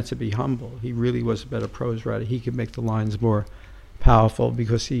don't mean that to be humble. He really was a better prose writer. He could make the lines more powerful,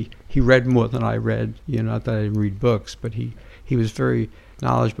 because he read more than I read. Not that I didn't read books, but he was very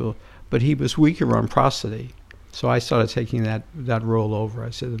knowledgeable. But he was weaker on prosody. So I started taking that role over.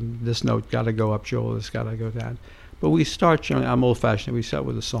 I said, this note got to go up, Joel, this got to go down. But we start, I'm old-fashioned, we start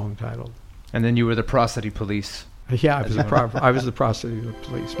with a song title. And then you were the prosody police. Yeah, I was the prosody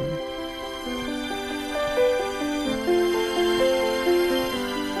policeman.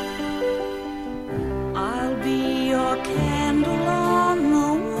 I'll be your candle on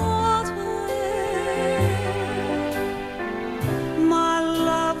the water. My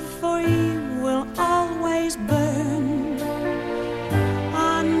love for you will always burn.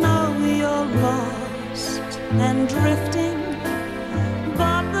 I know you're lost and drifting,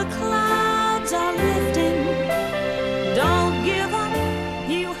 but the clouds are lifting. Don't give up,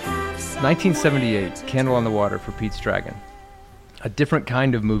 you have 1978, Candle on the Water for Pete's Dragon. A different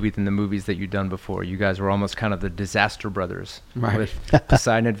kind of movie than the movies that you'd done before. You guys were almost kind of the Disaster Brothers, right, with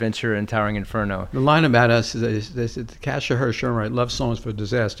Poseidon Adventure and Towering Inferno. The line about us is they said, Kasha Hirsch write love songs for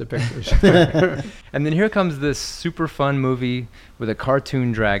disaster pictures. And then here comes this super fun movie with a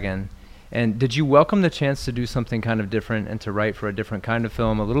cartoon dragon. And did you welcome the chance to do something kind of different and to write for a different kind of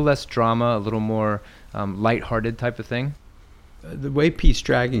film, a little less drama, a little more lighthearted type of thing? The way Pete's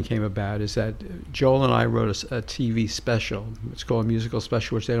Dragon came about is that Joel and I wrote a TV special. It's called a musical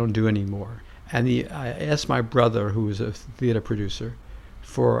special, which they don't do anymore. And I asked my brother, who was a theater producer,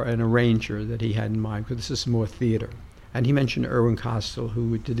 for an arranger that he had in mind, because this is more theater. And he mentioned Irwin Kostal,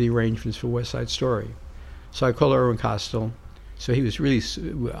 who did the arrangements for West Side Story. So I called Irwin Kostal. So he was really,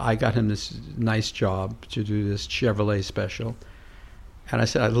 I got him this nice job to do this Chevrolet special. And I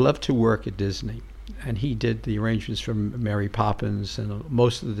said, I'd love to work at Disney. And he did the arrangements for Mary Poppins and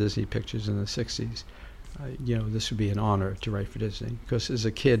most of the Disney pictures in the 60s. This would be an honor to write for Disney. Because as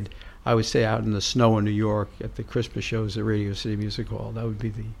a kid, I would stay out in the snow in New York at the Christmas shows at Radio City Music Hall. That would be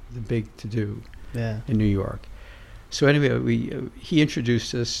the big to-do in New York. So anyway, he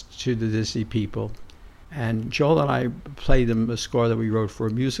introduced us to the Disney people. And Joel and I played them a score that we wrote for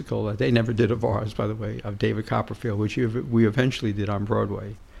a musical that they never did of ours, by the way, of David Copperfield, which we eventually did on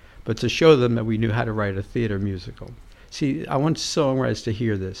Broadway. But to show them that we knew how to write a theater musical. See, I want songwriters to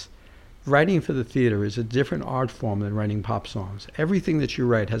hear this. Writing for the theater is a different art form than writing pop songs. Everything that you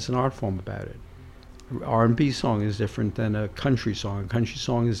write has an art form about it. R&B song is different than a country song. A country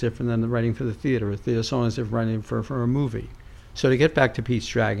song is different than the writing for the theater. A theater song is different writing for a movie. So to get back to Pete's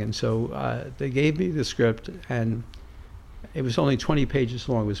Dragon, they gave me the script, and it was only 20 pages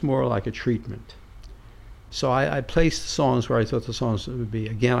long. It was more like a treatment. So I placed the songs where I thought the songs would be.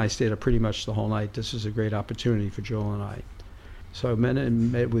 Again, I stayed up pretty much the whole night. This was a great opportunity for Joel and I. So I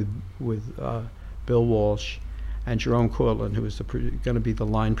met with Bill Walsh and Jerome Cortland, who was going to be the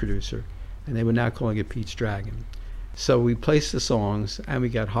line producer, and they were now calling it Pete's Dragon. So we placed the songs, and we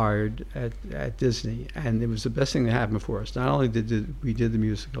got hired at Disney, and it was the best thing that happened for us. Not only did we did the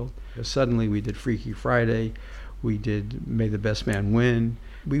musical, but suddenly we did Freaky Friday, we did May the Best Man Win.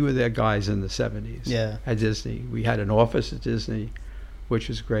 We were their guys in the 70s at Disney. We had an office at Disney, which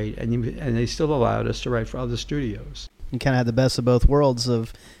was great, and they still allowed us to write for other studios. You kind of had the best of both worlds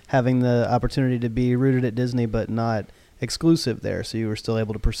of having the opportunity to be rooted at Disney, but not exclusive there, so you were still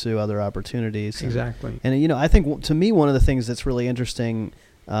able to pursue other opportunities. Exactly. And I think to me one of the things that's really interesting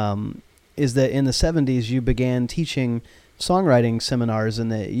is that in the 70s you began teaching songwriting seminars,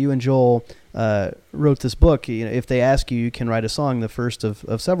 and that you and Joel wrote this book. If they ask you, you can write a song, the first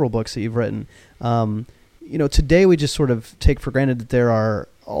of several books that you've written. Today we just sort of take for granted that there are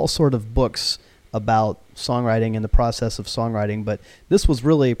all sort of books about songwriting and the process of songwriting, but this was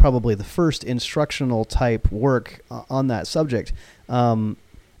really probably the first instructional type work on that subject. And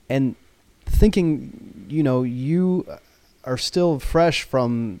thinking, you are still fresh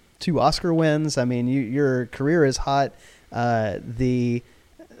from 2 Oscar wins. I mean, your career is hot. The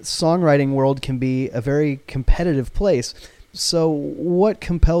songwriting world can be a very competitive place. So what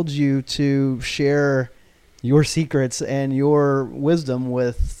compelled you to share your secrets and your wisdom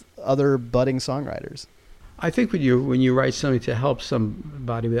with other budding songwriters? I think when you write something to help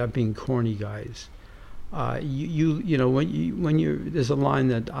somebody without being corny, guys, you know when you there's a line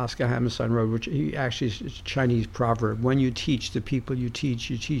that Oscar Hammerstein wrote, which he actually is a Chinese proverb: when you teach the people you teach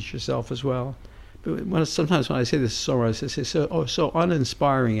yourself as well. But sometimes when I say this to songwriters, I say so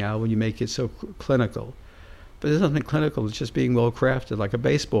uninspiring, Al, when you make it so clinical. But there's nothing clinical. It's just being well crafted, like a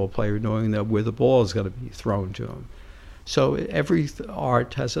baseball player knowing that where the ball is going to be thrown to him. So every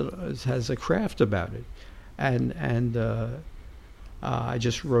art has a craft about it, and I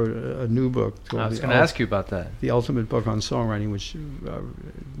just wrote a new book. I was going to ask you about that. The Ultimate Book on Songwriting, which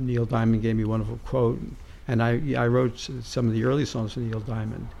Neil Diamond gave me a wonderful quote, and I wrote some of the early songs for Neil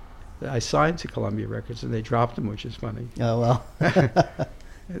Diamond. I signed to Columbia Records, and they dropped them, which is funny. Oh, well.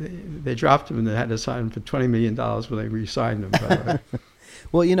 They dropped them, and they had to sign them for $20 million when they re-signed them, by the way.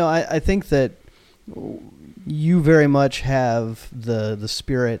 Well, you know, I think that you very much have the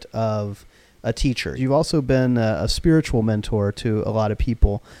spirit of a teacher. You've also been a spiritual mentor to a lot of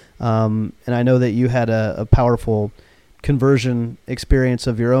people. And I know that you had a powerful conversion experience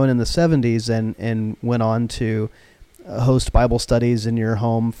of your own in the 70s and went on to host Bible studies in your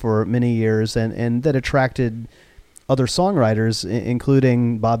home for many years, and that attracted other songwriters,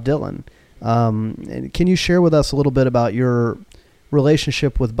 including Bob Dylan. Can you share with us a little bit about your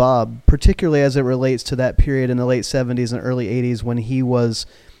relationship with Bob, particularly as it relates to that period in the late 70s and early 80s when he was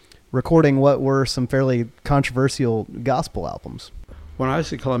recording what were some fairly controversial gospel albums? When I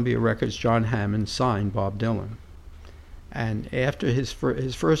was at Columbia Records, John Hammond signed Bob Dylan. And after his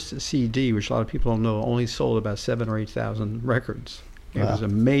first CD, which a lot of people don't know, only sold about 7,000 or 8,000 records. It was a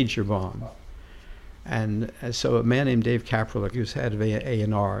major bomb. And so a man named Dave Kapralik, who's head of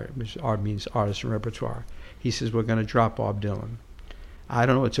A&R, which means artist and repertoire, he says, we're going to drop Bob Dylan. I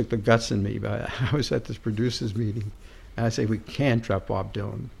don't know what took the guts in me, but I was at this producers meeting, and I said, we can't drop Bob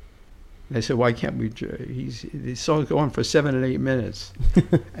Dylan. And they said, why can't we? The song's going for 7 and 8 minutes.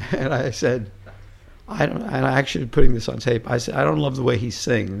 And I said, and I actually putting this on tape, I said, I don't love the way he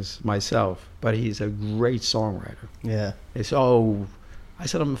sings myself, but he's a great songwriter. Yeah. They said, I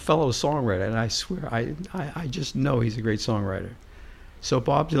said, I'm a fellow songwriter, and I swear, I just know he's a great songwriter. So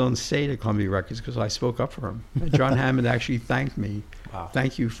Bob Dylan stayed at Columbia Records because I spoke up for him. And John Hammond actually thanked me. Wow.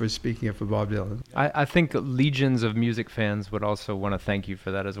 Thank you for speaking up for Bob Dylan. I think legions of music fans would also want to thank you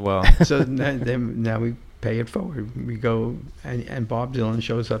for that as well. So now we pay it forward. We go, and Bob Dylan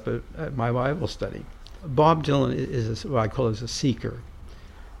shows up at my Bible study. Bob Dylan is what I call a seeker.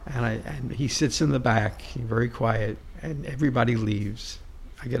 And he sits in the back, very quiet, and everybody leaves.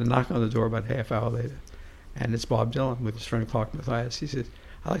 I get a knock on the door about a half hour later, and it's Bob Dylan with his friend Clark Matthias. He says,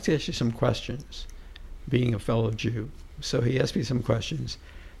 I'd like to ask you some questions, being a fellow Jew. So he asked me some questions.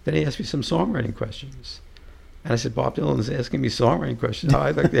 Then he asked me some songwriting questions. And I said, Bob Dylan's asking me songwriting questions.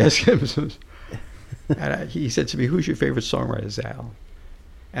 I'd like to ask him some. And he said to me, who's your favorite songwriters, Al?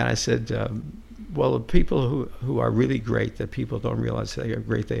 And I said, well, the people who are really great that people don't realize how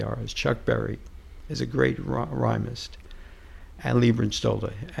great they are is Chuck Berry, is a great rhymist, and Lieber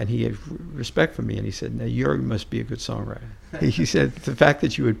Stoller. And he had respect for me, and he said, now you must be a good songwriter. He said, the fact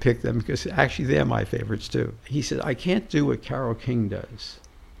that you would pick them, because actually they're my favorites too. He said, I can't do what Carole King does.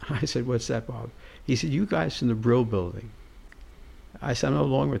 I said, what's that, Bob? He said, you guys from the Brill Building. I said, I'm no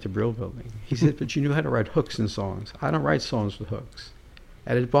longer at the Brill Building. He said, but you knew how to write hooks in songs. I don't write songs with hooks.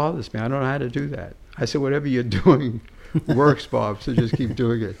 And it bothers me. I don't know how to do that. I said, whatever you're doing works, Bob, so just keep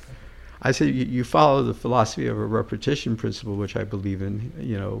doing it. I said, you follow the philosophy of a repetition principle, which I believe in.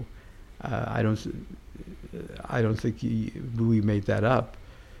 You know, I don't think we made that up.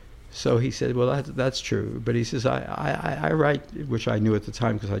 So he said, well, that's true. But he says, I write, which I knew at the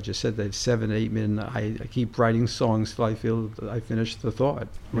time because I just said that 7, 8 minutes. I keep writing songs till I feel that I finished the thought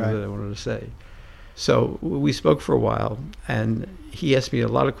that I wanted to say. So we spoke for a while, and he asked me a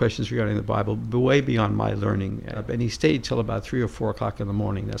lot of questions regarding the Bible, way beyond my learning. And he stayed till about 3 or 4 o'clock in the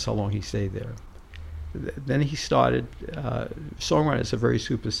morning. That's how long he stayed there. Then he started, songwriters are very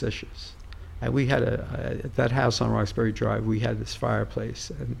superstitious. And we had at that house on Roxbury Drive, we had this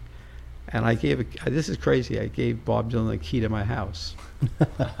fireplace. And I gave, this is crazy, I gave Bob Dylan the key to my house.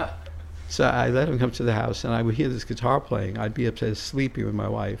 So I let him come to the house, and I would hear this guitar playing. I'd be upstairs sleeping with my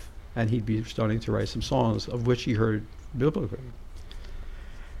wife, and he'd be starting to write some songs of which he heard biblically.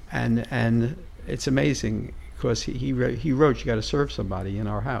 And it's amazing because he wrote, you got to serve somebody in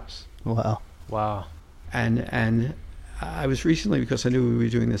our house. Wow. And I was recently, because I knew we were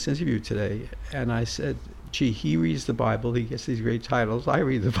doing this interview today, and I said, gee, he reads the Bible, he gets these great titles. I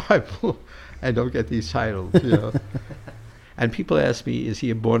read the Bible and don't get these titles, you know. And people ask me, is he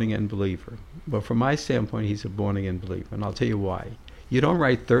a born-again believer? But from my standpoint, he's a born-again believer, and I'll tell you why. You don't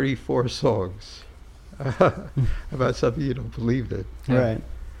write 34 songs about something you don't believe in. Right.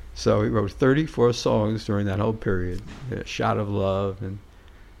 So he wrote 34 songs during that whole period, Shot of Love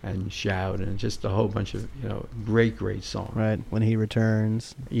and Shout, and just a whole bunch of, you know, great songs. Right, When He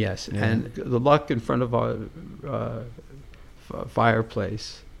Returns. Yes, Yeah. and the luck in front of our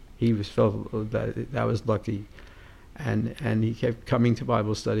fireplace, he was felt that was lucky, and he kept coming to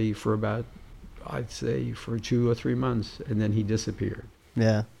Bible study for about, I'd say, for 2 or 3 months, and then he disappeared.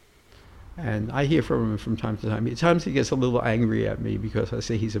 Yeah. And I hear from him from time to time. At times he gets a little angry at me because I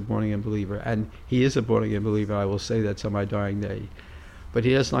say he's a born-again believer, and he is a born-again believer. I will say that to my dying day. But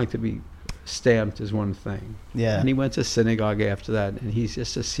he doesn't like to be stamped as one thing. Yeah. And he went to synagogue after that, and he's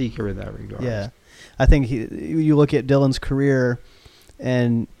just a seeker in that regard. Yeah. I think you look at Dylan's career,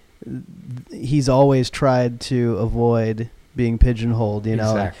 and he's always tried to avoid being pigeonholed, you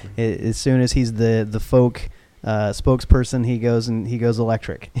know. Exactly. As soon as he's the folk spokesperson, he goes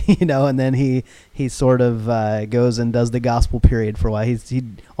electric, you know, and then he sort of goes and does the gospel period for a while. He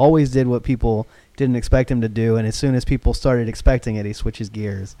always did what people didn't expect him to do, and as soon as people started expecting it, he switches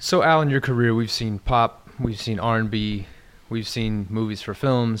gears. So Al, in your career, we've seen pop, we've seen R&B, we've seen movies for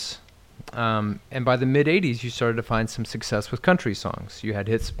films, and by the mid-'80s, you started to find some success with country songs. You had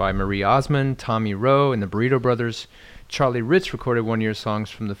hits by Marie Osmond, Tommy Roe, and the Burrito Brothers. Charlie Ritz recorded one of your songs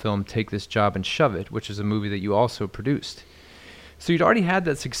from the film Take This Job and Shove It, which is a movie that you also produced. So you'd already had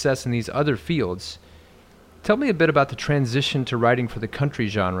that success in these other fields. Tell me a bit about the transition to writing for the country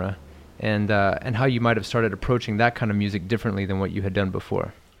genre, and how you might have started approaching that kind of music differently than what you had done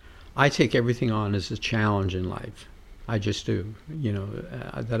before. I take everything on as a challenge in life. I just do. You know,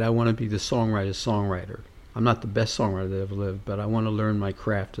 that I want to be the songwriter. I'm not the best songwriter that ever lived, but I want to learn my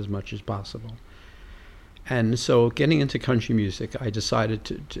craft as much as possible. And so getting into country music, I decided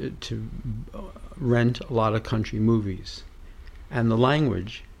to rent a lot of country movies. And the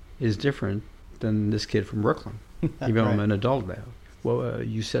language is different than this kid from Brooklyn, even though I'm an adult now. Well,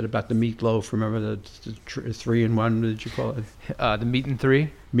 you said about the meatloaf. Remember the 3-in-1? What did you call it? The meat and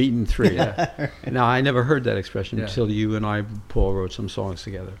three? Meat and three, yeah. Now, I never heard that expression Yeah. until you and I, Paul, wrote some songs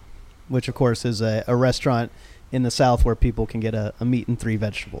together. Which, of course, is a restaurant in the South where people can get a meat and 3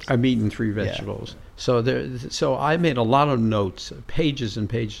 vegetables. A meat and 3 vegetables. Yeah. So I made a lot of notes, pages and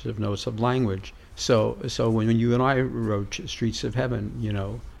pages of notes of language. So when you and I wrote Streets of Heaven, you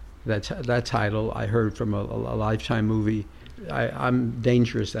know, that title I heard from a Lifetime movie. I'm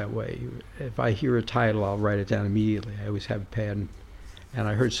dangerous that way. If I hear a title, I'll write it down immediately. I always have a pad. And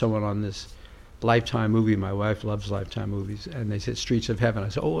I heard someone on this Lifetime movie. My wife loves Lifetime movies, and they said Streets of Heaven. I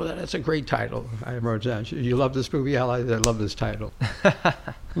said, "Oh, that's a great title." I wrote it down. You love this movie? I love this title.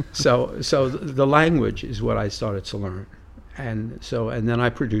 So the language is what I started to learn, and then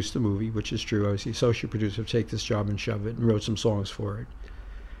I produced the movie, which is true. I was the associate producer of Take This Job and Shove It, and wrote some songs for it.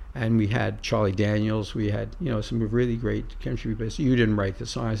 And we had Charlie Daniels. We had, you know, some really great country people. You didn't write the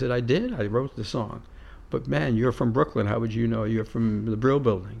song. I said, I did. I wrote the song. But man, you're from Brooklyn. How would you know? You're from the Brill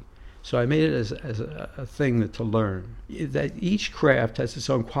Building. So I made it as a thing to learn. That each craft has its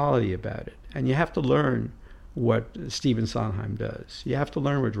own quality about it. And you have to learn what Stephen Sondheim does. You have to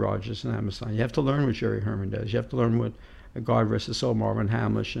learn what Rodgers and Hammerstein. You have to learn what Jerry Herman does. You have to learn what God Rest His Soul, Marvin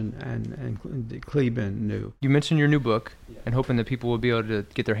Hamlish and Kleben knew. You mentioned your new book, and hoping that people will be able to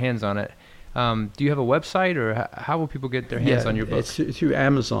get their hands on it. Do you have a website, or how will people get their hands on your book? It's through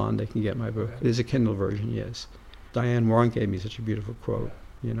Amazon they can get my book. There's a Kindle version, yes. Diane Warren gave me such a beautiful quote,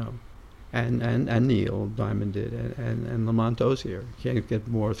 you know. And Neil Diamond did, and Lamont Dozier. Can't get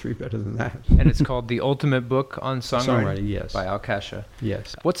more 3 better than that. And it's called The Ultimate Book on Songwriting, yes. by Al Kasha.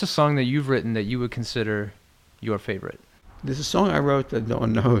 Yes. What's a song that you've written that you would consider your favorite? There's a song I wrote that no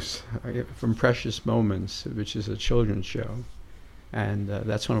one knows, from Precious Moments, which is a children's show. And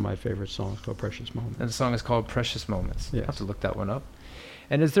that's one of my favorite songs, called Precious Moments. And the song is called Precious Moments. Yes. I'll have to look that one up.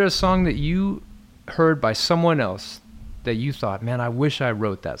 And is there a song that you heard by someone else that you thought, man, I wish I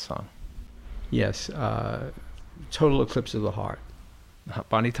wrote that song? Yes. Total Eclipse of the Heart.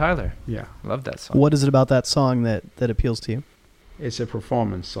 Bonnie Tyler. Yeah. Love that song. What is it about that song that appeals to you? It's a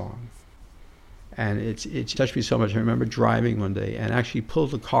performance song. And it touched me so much. I remember driving one day and actually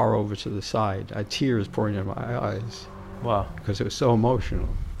pulled the car over to the side. I had tears pouring out of my eyes. Wow. Because it was so emotional.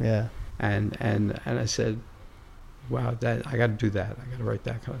 Yeah. And I said, wow, I got to do that. I got to write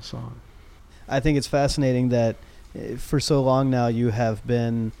that kind of song. I think it's fascinating that for so long now you have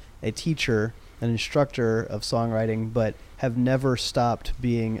been a teacher an instructor of songwriting, but have never stopped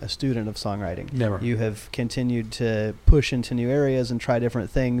being a student of songwriting. Never. You have continued to push into new areas and try different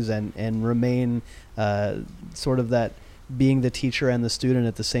things and remain sort of that being the teacher and the student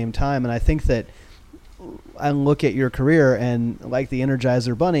at the same time. And I think that I look at your career, and like the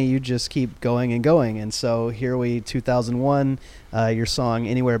Energizer Bunny, you just keep going and going. And so here 2001, your song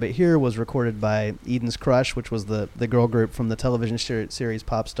Anywhere But Here was recorded by Eden's Crush, which was the girl group from the television series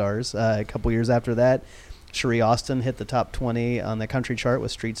Pop Stars. A couple years after that, Cherie Austin hit the top 20 on the country chart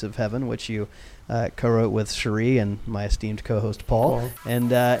with Streets of Heaven, which you co-wrote with Cherie and my esteemed co-host Paul. And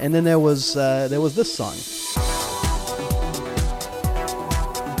then there was this song.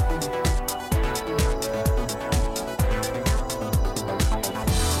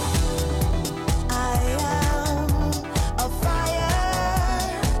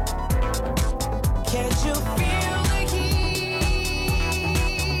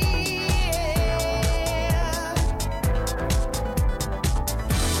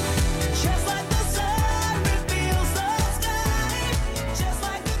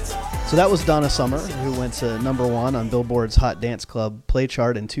 So that was Donna Summer, who went to #1 on Billboard's Hot Dance Club play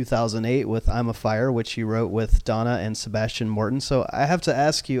chart in 2008 with I'm a Fire, which you wrote with Donna and Sebastian Morton. So I have to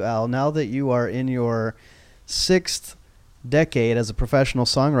ask you, Al, now that you are in your 6th decade as a professional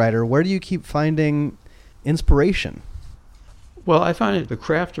songwriter, where do you keep finding inspiration? Well, I find the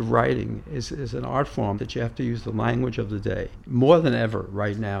craft of writing is an art form that you have to use the language of the day. More than ever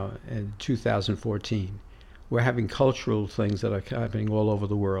right now in 2014, we're having cultural things that are happening all over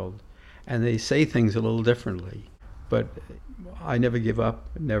the world. And they say things a little differently. But I never give up.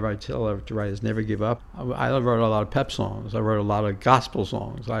 I tell writers, never give up. I wrote a lot of pep songs. I wrote a lot of gospel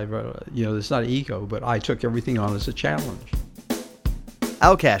songs. I wrote, it's not ego, but I took everything on as a challenge.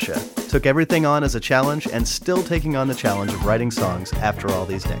 Al Kasha took everything on as a challenge and still taking on the challenge of writing songs after all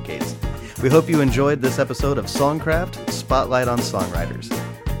these decades. We hope you enjoyed this episode of Songcraft, Spotlight on Songwriters.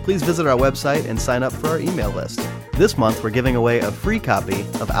 Please visit our website and sign up for our email list. This month, we're giving away a free copy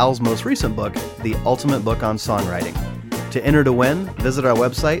of Al's most recent book, The Ultimate Book on Songwriting. To enter to win, visit our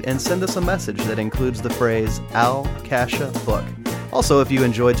website and send us a message that includes the phrase Al Kasha Book. Also, if you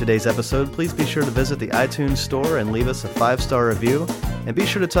enjoyed today's episode, please be sure to visit the iTunes store and leave us a 5-star review. And be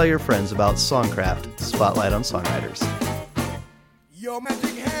sure to tell your friends about Songcraft, Spotlight on Songwriters. Your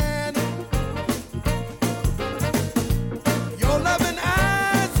magic hand, your loving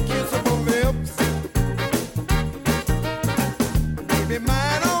eyes, kissable lips, baby,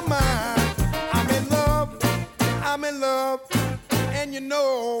 mine, oh mine, I'm in love, and you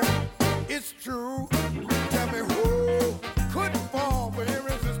know